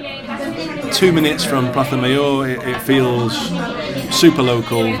of 2 minutes from Plaza Mayor, it feels super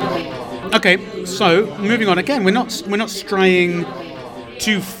local. Okay, so moving on again, we're not straying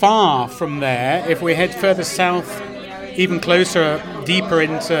too far from there. If we head further south, even closer, deeper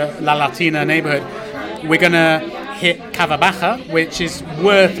into La Latina neighborhood, we're going to hit Cava Baja, which is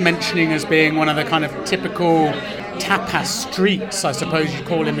worth mentioning as being one of the kind of typical tapas streets, I suppose you'd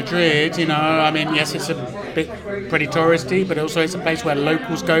call in Madrid. You know, I mean, yes, it's a bit pretty touristy, but also it's a place where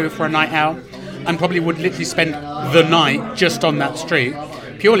locals go for a night out and probably would literally spend the night just on that street,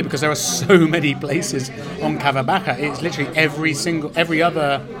 purely because there are so many places on Cava Baja. It's literally every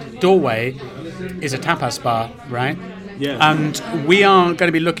other doorway is a tapas bar, right? Yeah. And we are going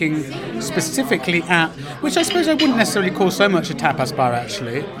to be looking specifically at, which I suppose I wouldn't necessarily call so much a tapas bar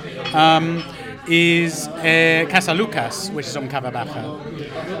actually, is Casa Lucas, which is on Cava Baja.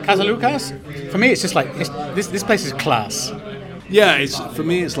 Casa Lucas, for me, it's just like this place is class. Yeah, for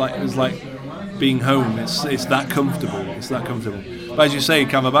me, it's like being home. It's that comfortable. It's that comfortable. But as you say,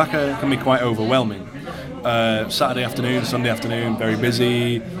 Cava Baja can be quite overwhelming. Saturday afternoon, Sunday afternoon, very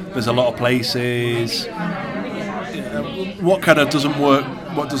busy. There's a lot of places. What kind of doesn't work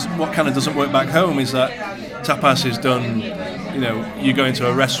back home is that tapas is done. You know, you go into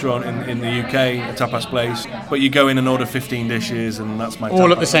a restaurant in the UK, a tapas place, but you go in and order 15 dishes, and that's my tapas.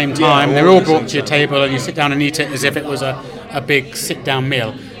 All at the same time. Yeah, they're all brought to your table, and you sit down and eat it as if it was a big sit-down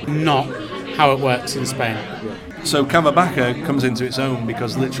meal. Not how it works in Spain. So Cava Baja comes into its own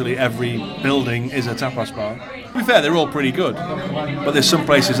because literally every building is a tapas bar. To be fair, they're all pretty good, but there's some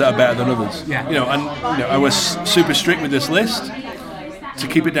places that are better than others. Yeah. You know, and I was super strict with this list to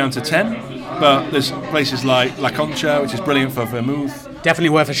keep it down to 10. But there's places like La Concha, which is brilliant for vermouth. Definitely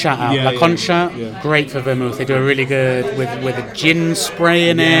worth a shout out. La Concha, great for vermouth. They do a really good with a gin spray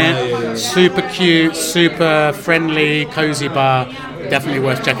in it. Super cute, super friendly, cozy bar. Definitely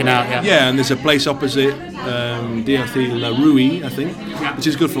worth checking out. Yeah, and there's a place opposite DRT La Rui, I think, which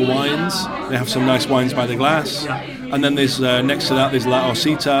is good for wines. They have some nice wines by the glass. And then there's next to that there's La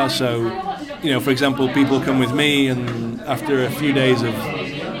Osita. So, you know, for example, people come with me, and after a few days of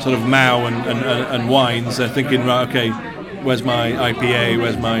sort of Mao and wines, they're thinking, right, okay, where's my IPA,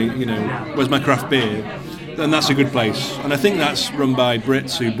 where's my craft beer? And that's a good place. And I think that's run by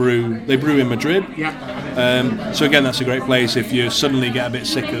Brits who brew in Madrid. So again, that's a great place if you suddenly get a bit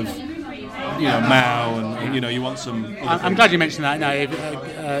sick of, Mao and you want some. I'm glad you mentioned that. No,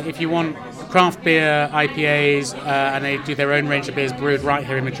 if you want craft beer IPAs, and they do their own range of beers brewed right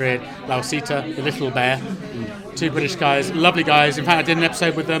here in Madrid, La Osita, the Little Bear. Two British guys, lovely guys. In fact, I did an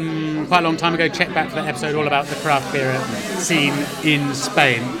episode with them quite a long time ago. Check back for that episode all about the craft beer scene in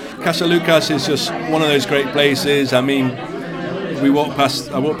Spain. Casa Lucas is just one of those great places. I mean, I walked past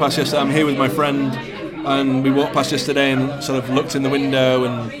yesterday. I'm here with my friend, and we walked past yesterday and sort of looked in the window,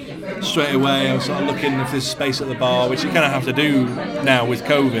 and straight away I was sort of looking if there's space at the bar, which you kind of have to do now with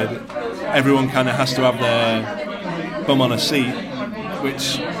COVID. Everyone kind of has to have their bum on a seat,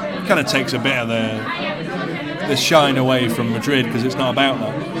 which kind of takes a bit of the shine away from Madrid because it's not about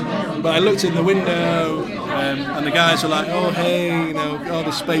that. But I looked in the window, and the guys were like, "Oh hey,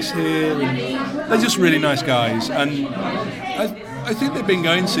 there's space here," and they're just really nice guys. And I think they've been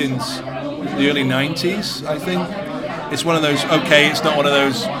going since the early '90s. I think it's one of those. Okay, it's not one of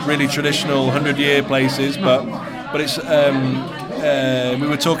those really traditional 100-year places, but it's. We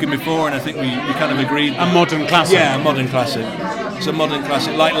were talking before, and I think we kind of agreed. A modern classic. Yeah, a modern classic. It's a modern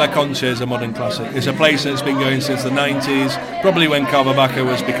classic, like La Concha is a modern classic. It's a place that's been going since the 90s, probably when Cava Baja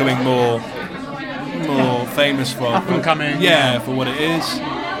was becoming more famous for... Up and coming. Yeah, for what it is.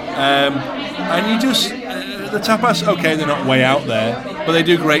 And you just... the tapas, okay, they're not way out there, but they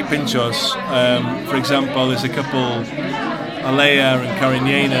do great pinchos. For example, there's a couple... Alea and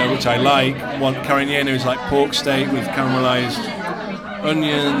Cariñena, which I like. One Cariñena is like pork steak with caramelized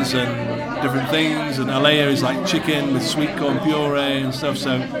onions and different things, and Alea is like chicken with sweet corn puree and stuff.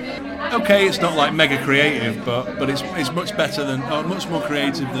 So, okay, it's not like mega creative, but it's much better than, or much more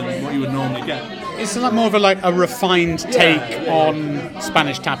creative than what you would normally get. It's like more of a refined take on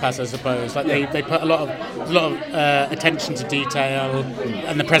Spanish tapas, I suppose. Like they put a lot of attention to detail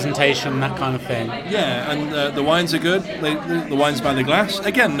and the presentation, that kind of thing. Yeah, and the wines are good. The wines by the glass,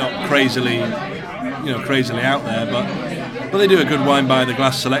 again, not crazily out there, but they do a good wine by the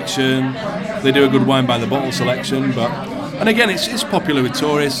glass selection. They do a good wine by the bottle selection, and again, it's popular with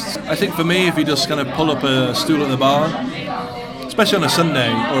tourists. I think for me, if you just kind of pull up a stool at the bar, especially on a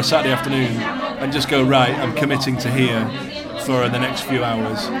Sunday or a Saturday afternoon, and just go, right, I'm committing to here for the next few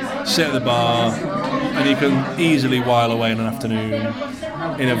hours, sit at the bar, and you can easily while away an afternoon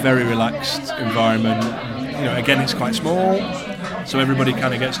in a very relaxed environment. Again, it's quite small, so everybody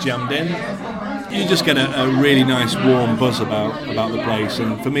kind of gets jammed in. you just get a really nice warm buzz about the place,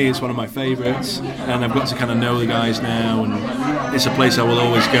 and for me it's one of my favourites, and I've got to kind of know the guys now, and it's a place I will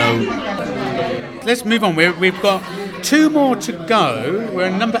always go. Let's move on. We've got 2 more to go. We're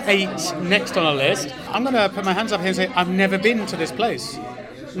at number 8 next on our list. I'm going to put my hands up here and say I've never been to this place.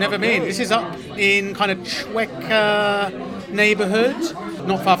 Never been. This is up in kind of Chueca neighbourhood,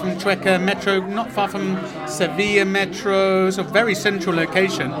 not far from Chueca Metro, not far from Sevilla Metro, so very central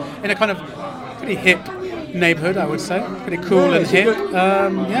location in a kind of pretty hip neighbourhood, I would say. Pretty cool and hip.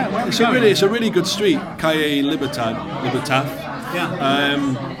 It's a really good street, Calle Libertad. Yeah.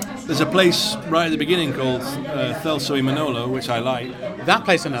 There's a place right at the beginning called Celso y Manolo, which I like. That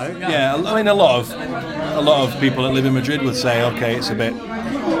place I know. Yeah, I mean a lot of people that live in Madrid would say, okay, it's a bit,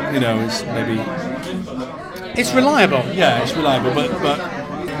 it's maybe. It's reliable. Yeah, it's reliable, but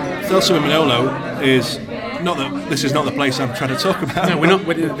Celso y Manolo is not that. This is not the place I'm trying to talk about. No, we're not.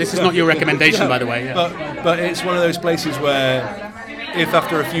 This is not your recommendation, by the way. Yeah. But it's one of those places where, if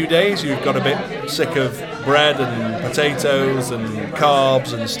after a few days you've got a bit sick of bread and potatoes and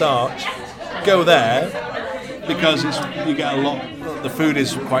carbs and starch, go there because you get a lot. The food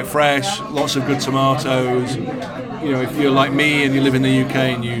is quite fresh, lots of good tomatoes. If you're like me and you live in the UK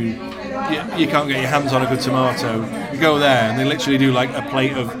and you can't get your hands on a good tomato, you go there and they literally do like a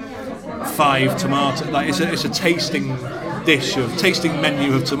plate of 5 tomatoes. Like it's a tasting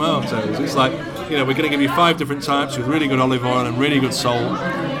menu of tomatoes. It's like, we're going to give you 5 different types with really good olive oil and really good salt,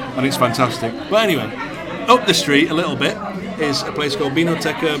 and it's fantastic. But anyway, up the street a little bit is a place called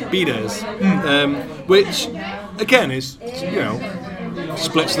Vinoteca Bides, which again is,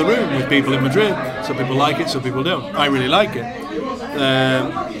 splits the room with people in Madrid. Some people like it, some people don't. I really like it.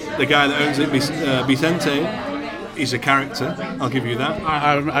 The guy that owns it, Vicente, he's a character, I'll give you that.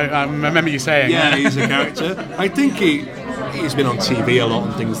 I remember you saying. Yeah, he's a character. I think he's been on TV a lot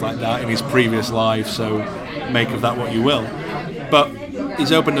and things like that in his previous life, so make of that what you will. But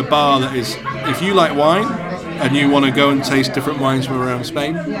he's opened a bar that is, if you like wine and you want to go and taste different wines from around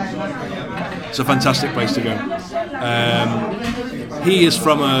Spain, it's a fantastic place to go. He is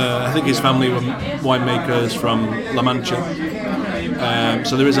from I think his family were winemakers from La Mancha.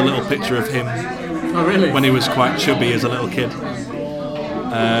 So there is a little picture of him when he was quite chubby as a little kid,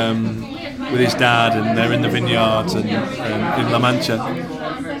 with his dad, and they're in the vineyards and in La Mancha.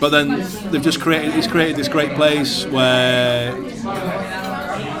 But then he's created this great place where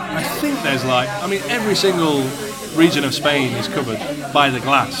I think there's every single region of Spain is covered by the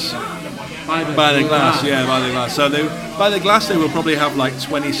glass. By the glass. So by the glass they will probably have like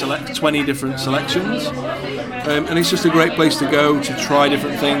 20 different selections, and it's just a great place to go to try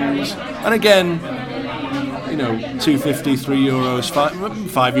different things. And again, €2.50, €3,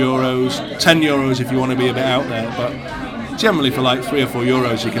 €5, €10 if you want to be a bit out there. But generally for like €3 or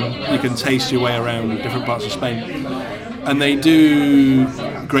 €4 you can taste your way around different parts of Spain. And they do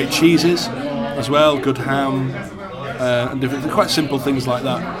great cheeses as well, good ham, and different quite simple things like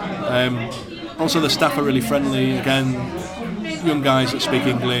that. Also the staff are really friendly, again, young guys that speak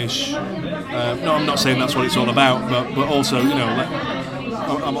English. No, I'm not saying that's what it's all about, but also,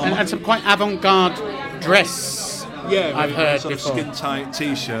 and some quite avant-garde dress. Yeah, I've heard sort before. Of skin-tight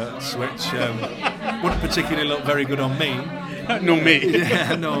T-shirts, which wouldn't particularly look very good on me. Nor me.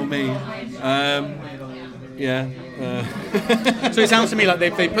 Yeah, nor me. So it sounds to me like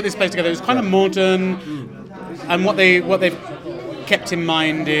they put this place together. It's kind of modern, and what they've kept in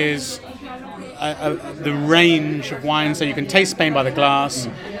mind is the range of wines, so you can taste Spain by the glass.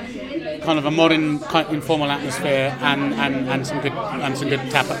 Kind of a modern, quite informal atmosphere, and some good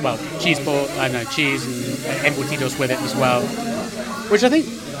tapa. Well, cheese and embutidos with it as well, which I think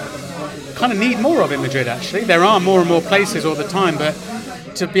kind of need more of in Madrid. Actually, there are more and more places all the time, but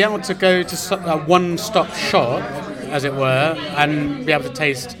to be able to go to a one-stop shop, as it were, and be able to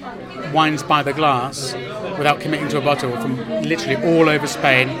taste wines by the glass without committing to a bottle from literally all over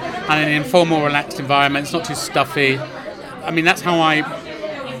Spain, and in an informal, relaxed environment. It's not too stuffy. I mean, that's how I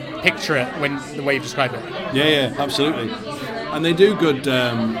picture it the way you describe it. Yeah, absolutely. And they do good.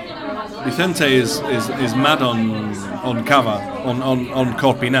 Vicente is mad on cava, on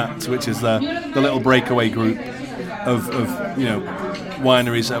Corpinat, which is the little breakaway group of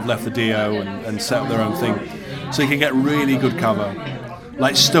wineries that have left the DO and set up their own thing. So you can get really good cava,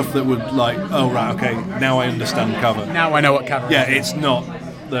 like stuff that would like, oh right, okay, now I understand cava. Now I know what cava. Yeah, it's not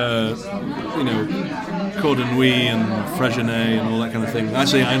the Cordon Nuit and Frégenet and all that kind of thing.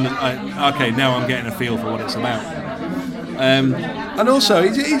 Actually, okay, now I'm getting a feel for what it's about. And also,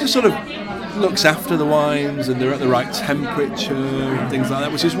 he just sort of looks after the wines and they're at the right temperature and things like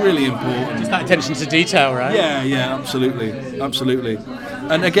that, which is really important. Just that attention to detail, right? Yeah, absolutely.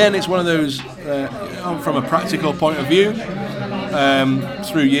 And again, it's one of those, from a practical point of view,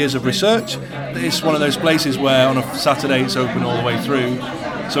 through years of research, it's one of those places where on a Saturday it's open all the way through.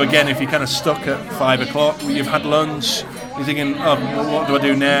 So again, if you're kind of stuck at 5 o'clock, you've had lunch, you're thinking, oh, what do I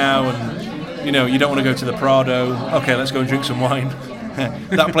do now? And you don't want to go to the Prado. Okay, let's go and drink some wine.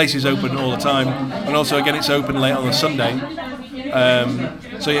 That place is open all the time, and also again it's open late on a Sunday.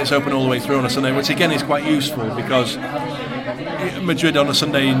 So yeah, it's open all the way through on a Sunday, which again is quite useful because Madrid on a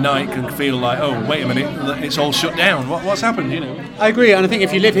Sunday night can feel like, oh, wait a minute, it's all shut down. What's happened? I agree, and I think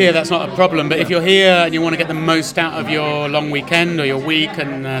if you live here, that's not a problem. But if you're here and you want to get the most out of your long weekend or your week,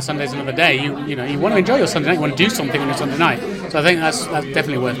 and Sunday's another day, you want to enjoy your Sunday night. You want to do something on your Sunday night. So I think that's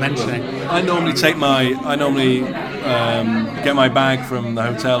definitely worth mentioning. I normally get my bag from the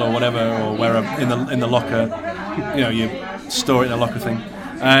hotel or whatever, or where in the locker. You store it in a locker thing.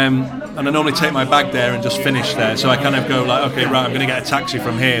 And I normally take my bag there and just finish there. So I kind of go like, okay, right, I'm going to get a taxi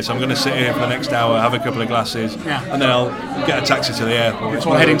from here. So I'm going to sit here for the next hour, have a couple of glasses, and then I'll get a taxi to the airport.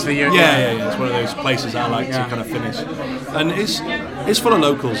 Before heading to the airport. Yeah. It's one of those places I like to kind of finish. And it's full of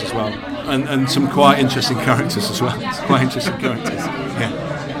locals as well, and some quite interesting characters as well. Quite interesting characters. Yeah.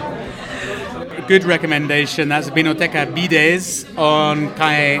 Good recommendation. That's Vinoteca Vides on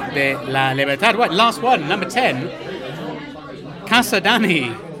Calle de la Libertad. Right, last one, number 10. Casa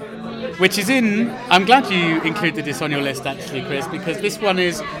Dani, which is I'm glad you included this on your list actually, Chris, because this one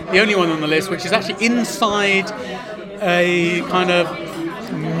is the only one on the list which is actually inside a kind of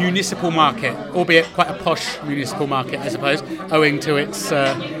municipal market, albeit quite a posh municipal market, I suppose, owing to its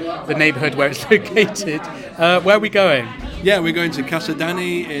the neighbourhood where it's located. Where are we going? Yeah, we're going to Casa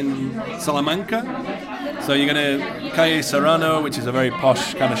Dani in Salamanca. So you're going to Calle Serrano, which is a very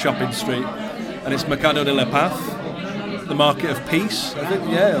posh kind of shopping street, and it's Mercado de la Paz, the Market of Peace, I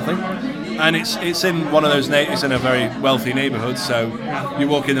think. And it's in one of those it's in a very wealthy neighbourhood. So you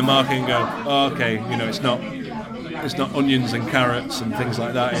walk in the market and go, oh, okay, it's not onions and carrots and things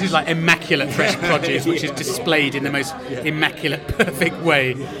like that. This is like immaculate fresh produce, which is displayed in the most immaculate, perfect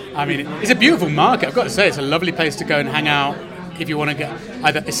way. I mean, it's a beautiful market. I've got to say, it's a lovely place to go and hang out if you want to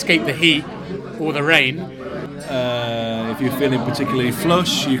either escape the heat or the rain. If you're feeling particularly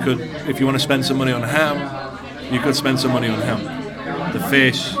flush, you could, if you want to spend some money on ham, you could spend some money on ham. The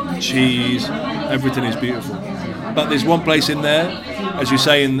fish, cheese, everything is beautiful. But there's one place in there, as you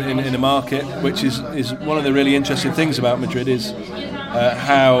say, in the market, which is one of the really interesting things about Madrid, is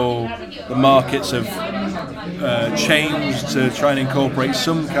how the markets have changed to try and incorporate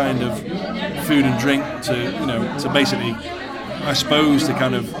some kind of food and drink to basically, I suppose, to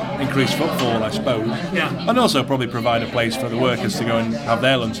kind of increase footfall, I suppose. Yeah. And also probably provide a place for the workers to go and have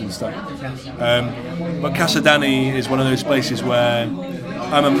their lunch and stuff. But Casa Dani is one of those places where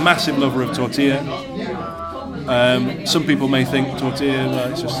I'm a massive lover of tortilla. Some people may think tortilla,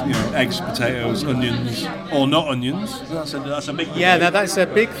 well, it's just eggs, potatoes, onions, or not onions. That's a big thing. Yeah, that's a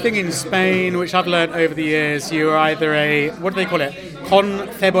big thing in Spain, which I've learned over the years. You're either what do they call it? Con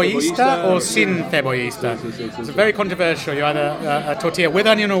cebollista or sin cebollista. It's very controversial. You're either a tortilla with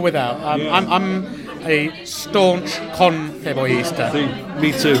onion or without. I'm a staunch con cebollista.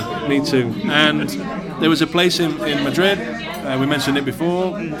 Me too. And there was a place in Madrid, we mentioned it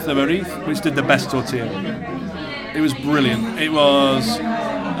before, Madrid, which did the best tortilla. It was brilliant. It was,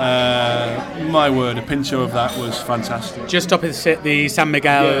 my word, a pincho of that was fantastic. Just opposite the San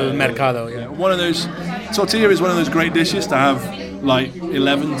Miguel Mercado. Yeah. One of those, tortilla is one of those great dishes to have like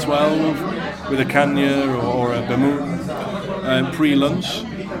 11, 12 with a caña or a vermouth pre-lunch.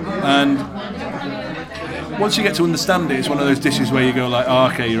 And once you get to understand it, it's one of those dishes where you go like, oh,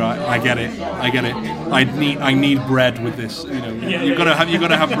 okay, right, I get it. I need bread with this. You've got to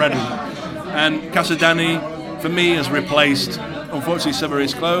have bread with it. And Casa Dani, for me, has replaced. Unfortunately, Sevilla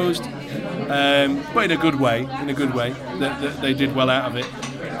is closed, but in a good way. They did well out of it.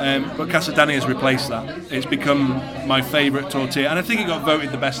 But Casa Dani has replaced that. It's become my favourite tortilla, and I think it got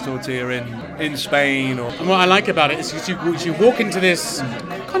voted the best tortilla in Spain. And what I like about it is you walk into this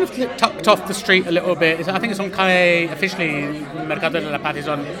kind of tucked off the street a little bit. I think it's on Calle, officially Mercado de la Paz is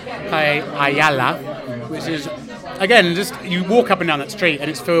on Calle Ayala, which is, again, just you walk up and down that street and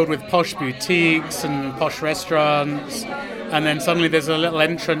it's filled with posh boutiques and posh restaurants, and then suddenly there's a little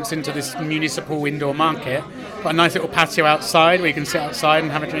entrance into this municipal indoor market. Got a nice little patio outside where you can sit outside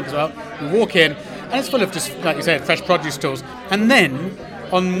and have a drink as well. You walk in and it's full of just, like you said, fresh produce stalls. And then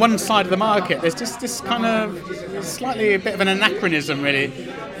on one side of the market there's just this kind of slightly a bit of an anachronism, really.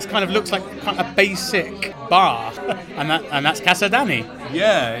 This kind of looks like quite a basic bar, and that's Casa Dani.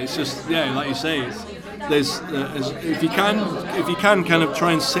 Yeah, it's just like you say. If you can kind of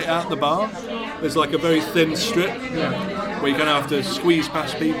try and sit at the bar, there's like a very thin strip, where you kind of have to squeeze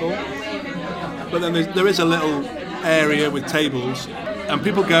past people. But then there is a little area with tables, and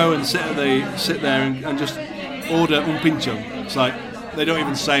people go and sit there and just order un pincho. It's like they don't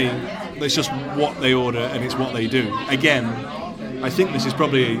even say, it's just what they order and it's what they do. Again, I think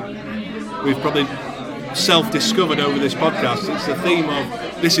we've probably self-discovered over this podcast. It's the theme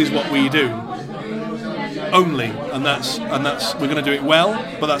of this is what we do only, and that's we're going to do it well,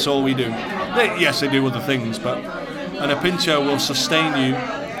 but that's all we do. Yes, they do other things, and a pincho will sustain you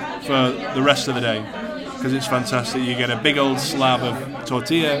for the rest of the day because it's fantastic. You get a big old slab of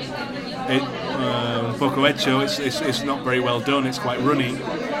tortilla, poco hecho. It's not very well done. It's quite runny,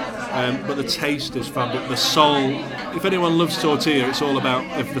 but the taste is fabulous. The salt. If anyone loves tortilla, it's all about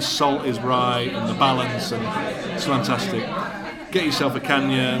if the salt is right and the balance, and it's fantastic. Get yourself a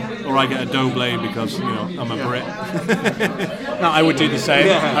caña, or I get a doble because I'm a Brit. No, I would do the same.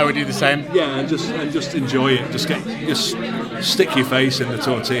 Yeah. I would do the same. Yeah, and just enjoy it. Just stick your face in the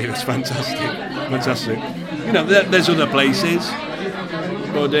tortilla. It's fantastic. There's other places.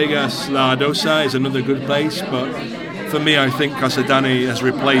 Bodegas La Dosa is another good place, but for me, I think Casadani has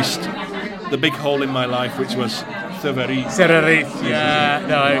replaced the big hole in my life, which was Cerveriz. Yeah,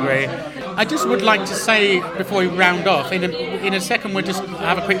 no, I agree. I just would like to say before we round off, in a second we'll just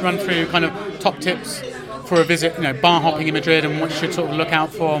have a quick run through kind of top tips for a visit, bar hopping in Madrid and what you should sort of look out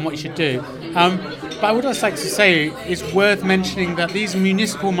for and what you should do. But I would just like to say it's worth mentioning that these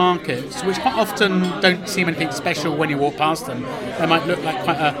municipal markets, which quite often don't seem anything special when you walk past them, they might look like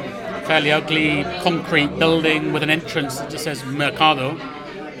quite a fairly ugly concrete building with an entrance that just says Mercado,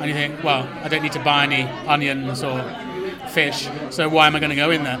 and you think, well, I don't need to buy any onions or fish, so why am I going to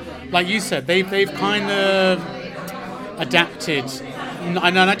go in there? Like you said, they've kind of adapted, and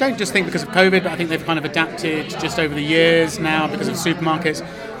I don't just think because of COVID, but I think they've kind of adapted just over the years now because of supermarkets,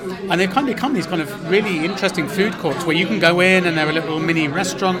 and they've kind of become these kind of really interesting food courts where you can go in and there are little mini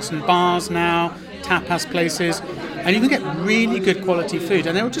restaurants and bars now, tapas places, and you can get really good quality food,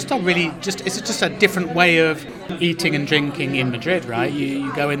 and they're it's just a different way of eating and drinking in Madrid, right?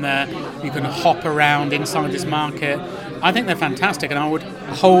 You go in there, you can hop around inside this market. I think they're fantastic, and I would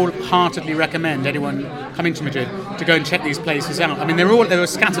wholeheartedly recommend anyone coming to Madrid to go and check these places out. I mean, they were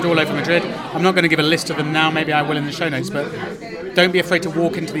scattered all over Madrid. I'm not going to give a list of them now, maybe I will in the show notes, but don't be afraid to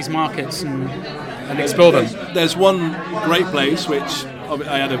walk into these markets and explore them. There's one great place which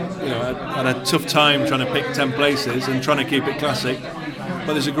I had a tough time trying to pick 10 places and trying to keep it classic.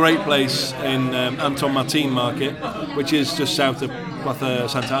 But there's a great place in Anton Martin Market, which is just south of Plaza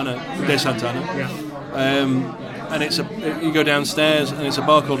de Santana. Yeah. And you go downstairs and it's a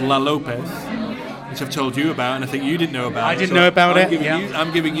bar called La Lopez, which I've told you about, and I think you didn't know about. I didn't know about it.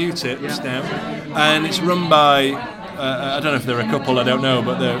 I'm giving you tips now, and it's run by I don't know if they're a couple, I don't know,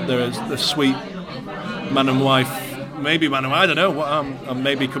 but they're a sweet man and wife. Maybe man and wife, I don't know what I'm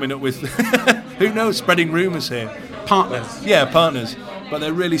maybe coming up with. Who knows? Spreading rumours here. Partners. Yeah, partners. But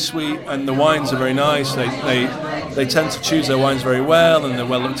they're really sweet, and the wines are very nice. They tend to choose their wines very well, and they're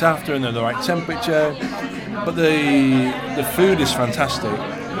well looked after, and they're the right temperature. But the food is fantastic.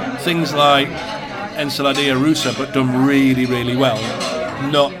 Things like ensaladilla rusa, but done really, really well.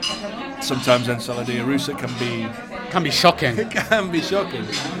 Not sometimes ensaladilla rusa can be shocking. It can be shocking.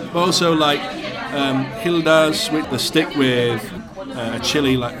 But also like Hilda's with the stick with a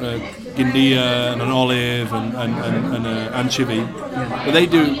chili like guindilla and an olive and anchovy. But they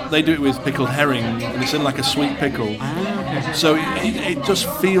do it with pickled herring, and it's in like a sweet pickle. So it just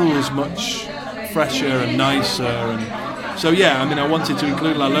feels much fresher and nicer, and so yeah. I mean, I wanted to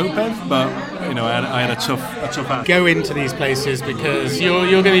include La Lopez, but I had a tough act. Go into these places because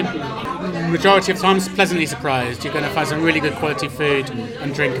you're going to be majority of times pleasantly surprised. You're going to find some really good quality food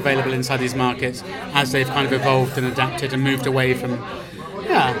and drink available inside these markets as they've kind of evolved and adapted and moved away from,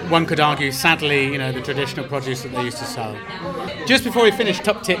 one could argue, sadly, the traditional produce that they used to sell. Just before we finish,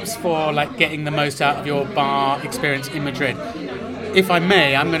 top tips for like getting the most out of your bar experience in Madrid. If I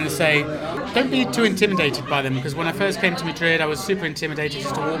may, I'm going to say, don't be too intimidated by them, because when I first came to Madrid, I was super intimidated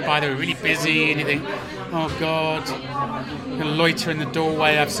just to walk by. They were really busy, and you think, oh God, I'm going to loiter in the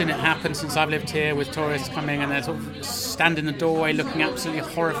doorway. I've seen it happen since I've lived here with tourists coming, and they're sort of stand in the doorway looking absolutely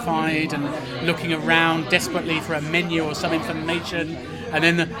horrified and looking around desperately for a menu or some information. And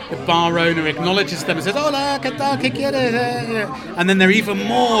then the bar owner acknowledges them and says, "Hola, ¿qué tal? ¿Qué quieres?" And then they're even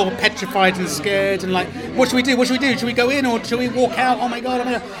more petrified and scared and like, what should we do? Should we go in or should we walk out? Oh my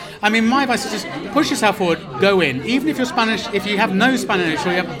God. I mean, my advice is just push yourself forward, go in. Even if you're Spanish, if you have no Spanish or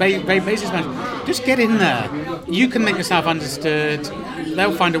you have very basic Spanish, just get in there. You can make yourself understood.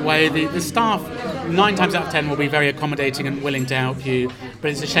 They'll find a way. The staff, 9 times out of 10, will be very accommodating and willing to help you.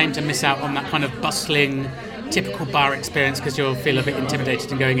 But it's a shame to miss out on that kind of bustling typical bar experience because you'll feel a bit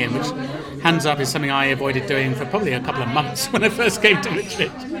intimidated in going in, which, hands up, is something I avoided doing for probably a couple of months when I first came to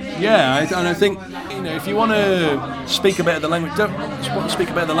Madrid. Yeah, and I think, if you want to speak a bit of the language,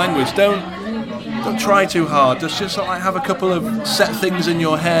 don't try too hard. Just sort of like have a couple of set things in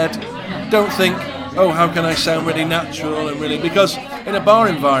your head. Don't think, oh, how can I sound really natural and really... Because in a bar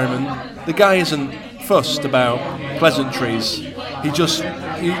environment, the guy isn't fussed about pleasantries.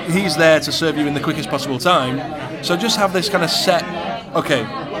 He's there to serve you in the quickest possible time. So just have this kind of set, okay,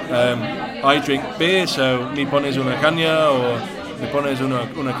 I drink beer, so mi pones una caña or mi pones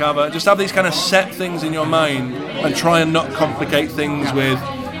una cava. Just have these kind of set things in your mind and try and not complicate things with,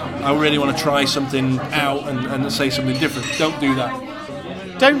 I really want to try something out and say something different. Don't do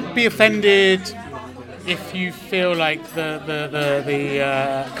that. Don't be offended if you feel like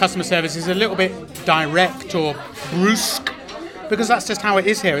the customer service is a little bit direct or brusque, because that's just how it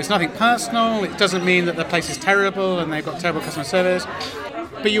is here. It's nothing personal. It doesn't mean that the place is terrible and they've got terrible customer service.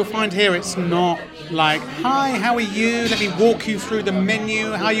 But you'll find here it's not like, hi, how are you? Let me walk you through the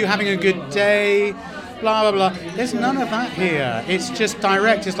menu. How are you having a good day? Blah, blah, blah. There's none of that here. It's just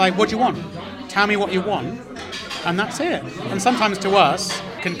direct. It's like, what do you want? Tell me what you want. And that's it. And sometimes to us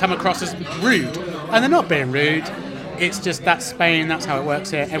can come across as rude. And they're not being rude. It's just that's Spain. That's how it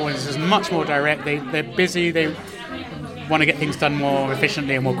works here. Everyone's just much more direct. They're busy. They want to get things done more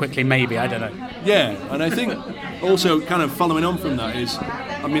efficiently and more quickly, maybe. I don't know. Yeah, and I think also kind of following on from that is,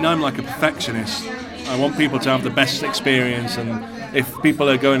 I'm like a perfectionist. I want people to have the best experience, and if people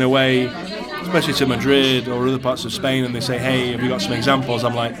are going away, especially to Madrid or other parts of Spain, and they say, hey, have you got some examples?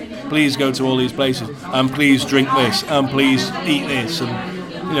 I'm like, please go to all these places, and please drink this, and please eat this, and,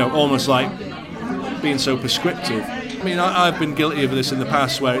 almost like being so prescriptive. I've been guilty of this in the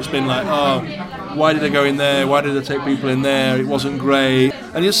past where it's been like, oh, why did I go in there? Why did I take people in there? It wasn't great.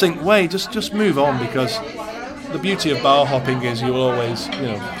 And you just think, wait, just move on, because the beauty of bar hopping is you'll always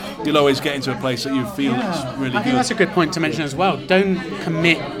get into a place that you feel is really good. I think that's a good point to mention as well. Don't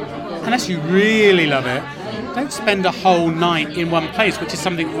commit, unless you really love it, don't spend a whole night in one place, which is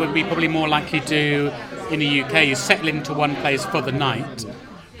something that would be probably more likely to do in the UK. You settle into one place for the night.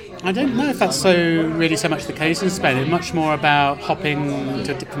 I don't know if that's so much the case in Spain. It's much more about hopping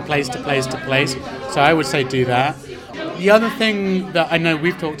from place to place to place. So I would say do that. The other thing that I know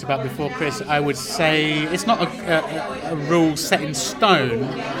we've talked about before, Chris, I would say it's not a rule set in stone,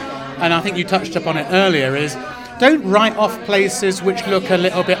 and I think you touched upon it earlier, is don't write off places which look a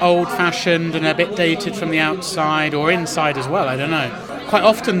little bit old-fashioned and a bit dated from the outside or inside as well, I don't know. Quite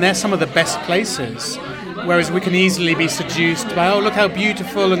often they're some of the best places, whereas we can easily be seduced by, oh, look how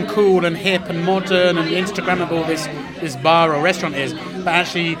beautiful and cool and hip and modern and Instagrammable this bar or restaurant is. But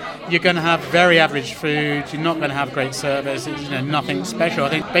actually, you're going to have very average food, you're not going to have great service, nothing special. I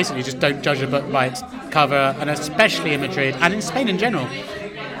think basically just don't judge a book by its cover, and especially in Madrid and in Spain in general.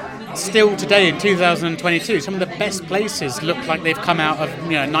 Still today in 2022, some of the best places look like they've come out of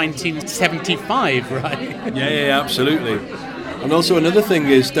 1975, right? Yeah, absolutely. And also another thing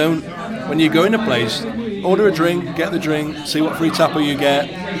is, when you go in a place, order a drink, get the drink, see what free tapa you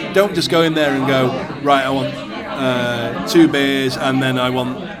get. Don't just go in there and go, right, I want 2 beers and then I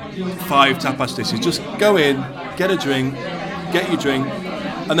want 5 tapas dishes. Just go in, get a drink, get your drink,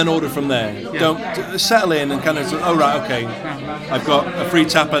 and then order from there. Yeah. Don't settle in and kind of, oh right, okay, I've got a free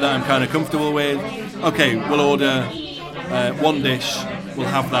tapa that I'm kind of comfortable with. Okay, we'll order 1 dish. We'll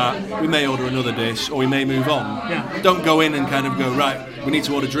have that. We may order another dish, or we may move on. Yeah. Don't go in and kind of go, right, we need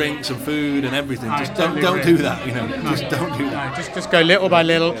to order drinks and food and everything. Just don't do that. No. Just don't do that. No, just go little by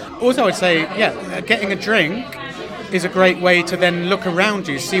little. Also, I would say, getting a drink is a great way to then look around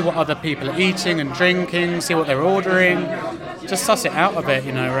you, see what other people are eating and drinking, see what they're ordering. Just suss it out a bit,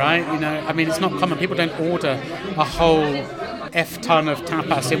 right? It's not common. People don't order a whole F-ton of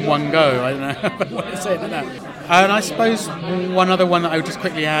tapas in one go. I don't know what to say about that. And I suppose one other one that I would just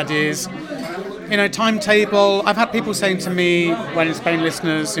quickly add is, timetable. I've had people saying to me, when in Spain,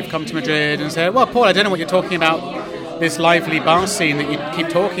 listeners who've come to Madrid and say, well, Paul, I don't know what you're talking about, this lively bar scene that you keep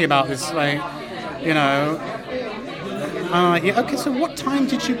talking about, this okay, so what time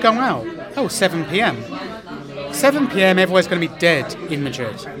did you go out? Oh, 7 p.m. 7 p.m, everyone's going to be dead in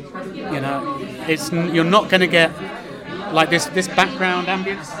Madrid. You're not going to get like this background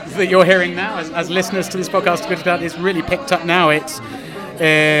ambience that you're hearing now as listeners to this podcast is really picked up now. It's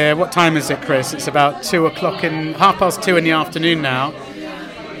what time is it, Chris? It's about 2:02 in the afternoon now,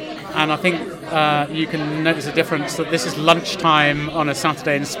 and I think you can notice a difference that this is lunchtime on a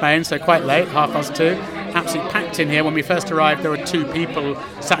Saturday in Spain, so quite late, 2:30. Absolutely packed in here. When we first arrived, there were 2 people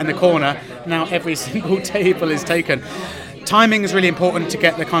sat in the corner. Now every single table is taken. timing is really important to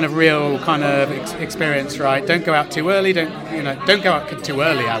get the kind of real kind of experience right. Don't go out too early. Don't go out too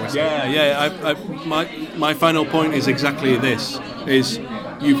early, I would say. My final point is exactly this: is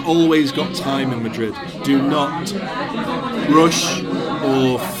you've always got time in Madrid. Do not rush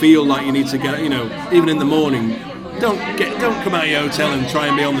or feel like you need to get. Even in the morning, don't come out of your hotel and try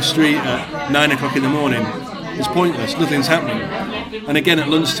and be on the street at 9 o'clock in the morning. It's pointless. Nothing's happening. And again at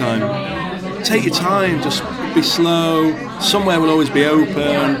lunchtime, take your time. Just be slow. Somewhere will always be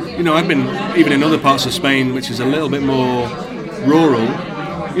open. I've been even in other parts of Spain, which is a little bit more rural.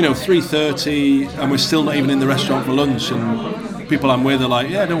 3:30, and we're still not even in the restaurant for lunch. And people I'm with are like,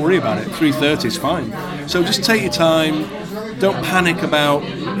 yeah, don't worry about it. 3:30 is fine. So just take your time. Don't panic about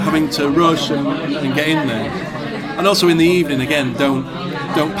having to rush and get in there. And also in the evening, again, don't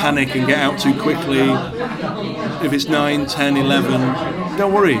panic and get out too quickly. If it's 9, 10, 11,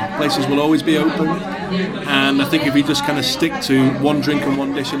 don't worry. Places will always be open. And I think if you just kind of stick to one drink and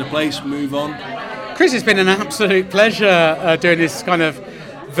one dish in a place, move on. Chris, it's been an absolute pleasure doing this kind of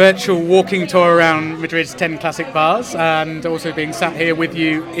virtual walking tour around Madrid's 10 classic bars, and also being sat here with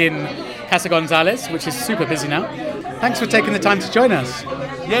you in Casa Gonzalez, which is super busy now. Thanks for taking the time to join us.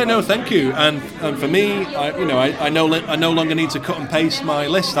 Yeah, no, thank you. And for me, I no longer need to cut and paste my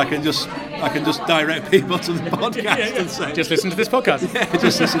list. I can just direct people to the podcast and say, just listen to this podcast. Yeah,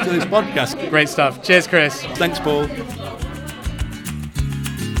 just listen to this podcast. Great stuff. Cheers, Chris. Thanks, Paul.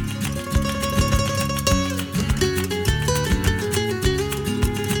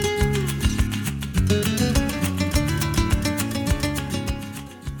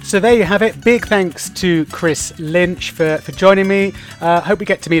 So there you have it. Big thanks to Chris Lynch for joining me. Hope we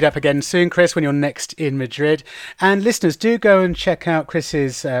get to meet up again soon, Chris, when you're next in Madrid. And listeners, do go and check out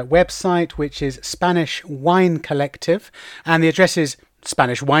Chris's website, which is Spanish Wine Collective. And the address is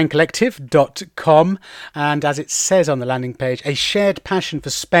SpanishWineCollective.com, and as it says on the landing page, a shared passion for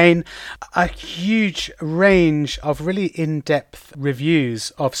Spain, a huge range of really in-depth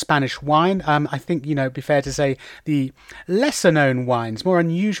reviews of Spanish wine. I think, it'd be fair to say the lesser known wines, more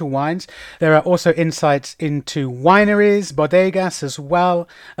unusual wines. There are also insights into wineries, bodegas as well,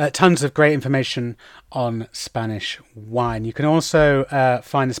 tons of great information on Spanish wine. You can also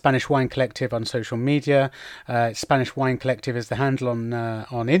find the Spanish Wine Collective on social media. Spanish Wine Collective is the handle on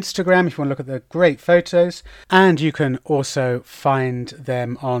Instagram if you want to look at the great photos. And you can also find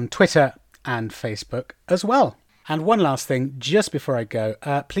them on Twitter and Facebook as well. And one last thing, just before I go,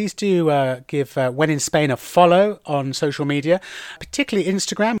 please do give When in Spain a follow on social media, particularly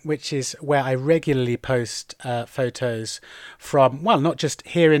Instagram, which is where I regularly post photos from, well, not just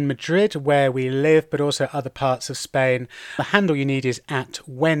here in Madrid, where we live, but also other parts of Spain. The handle you need is at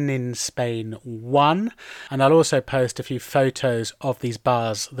WhenInSpain1, and I'll also post a few photos of these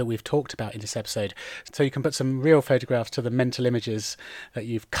bars that we've talked about in this episode, so you can put some real photographs to the mental images that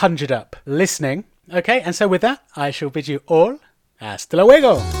you've conjured up listening. Okay, and so with that, I shall bid you all hasta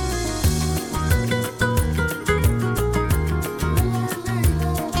luego.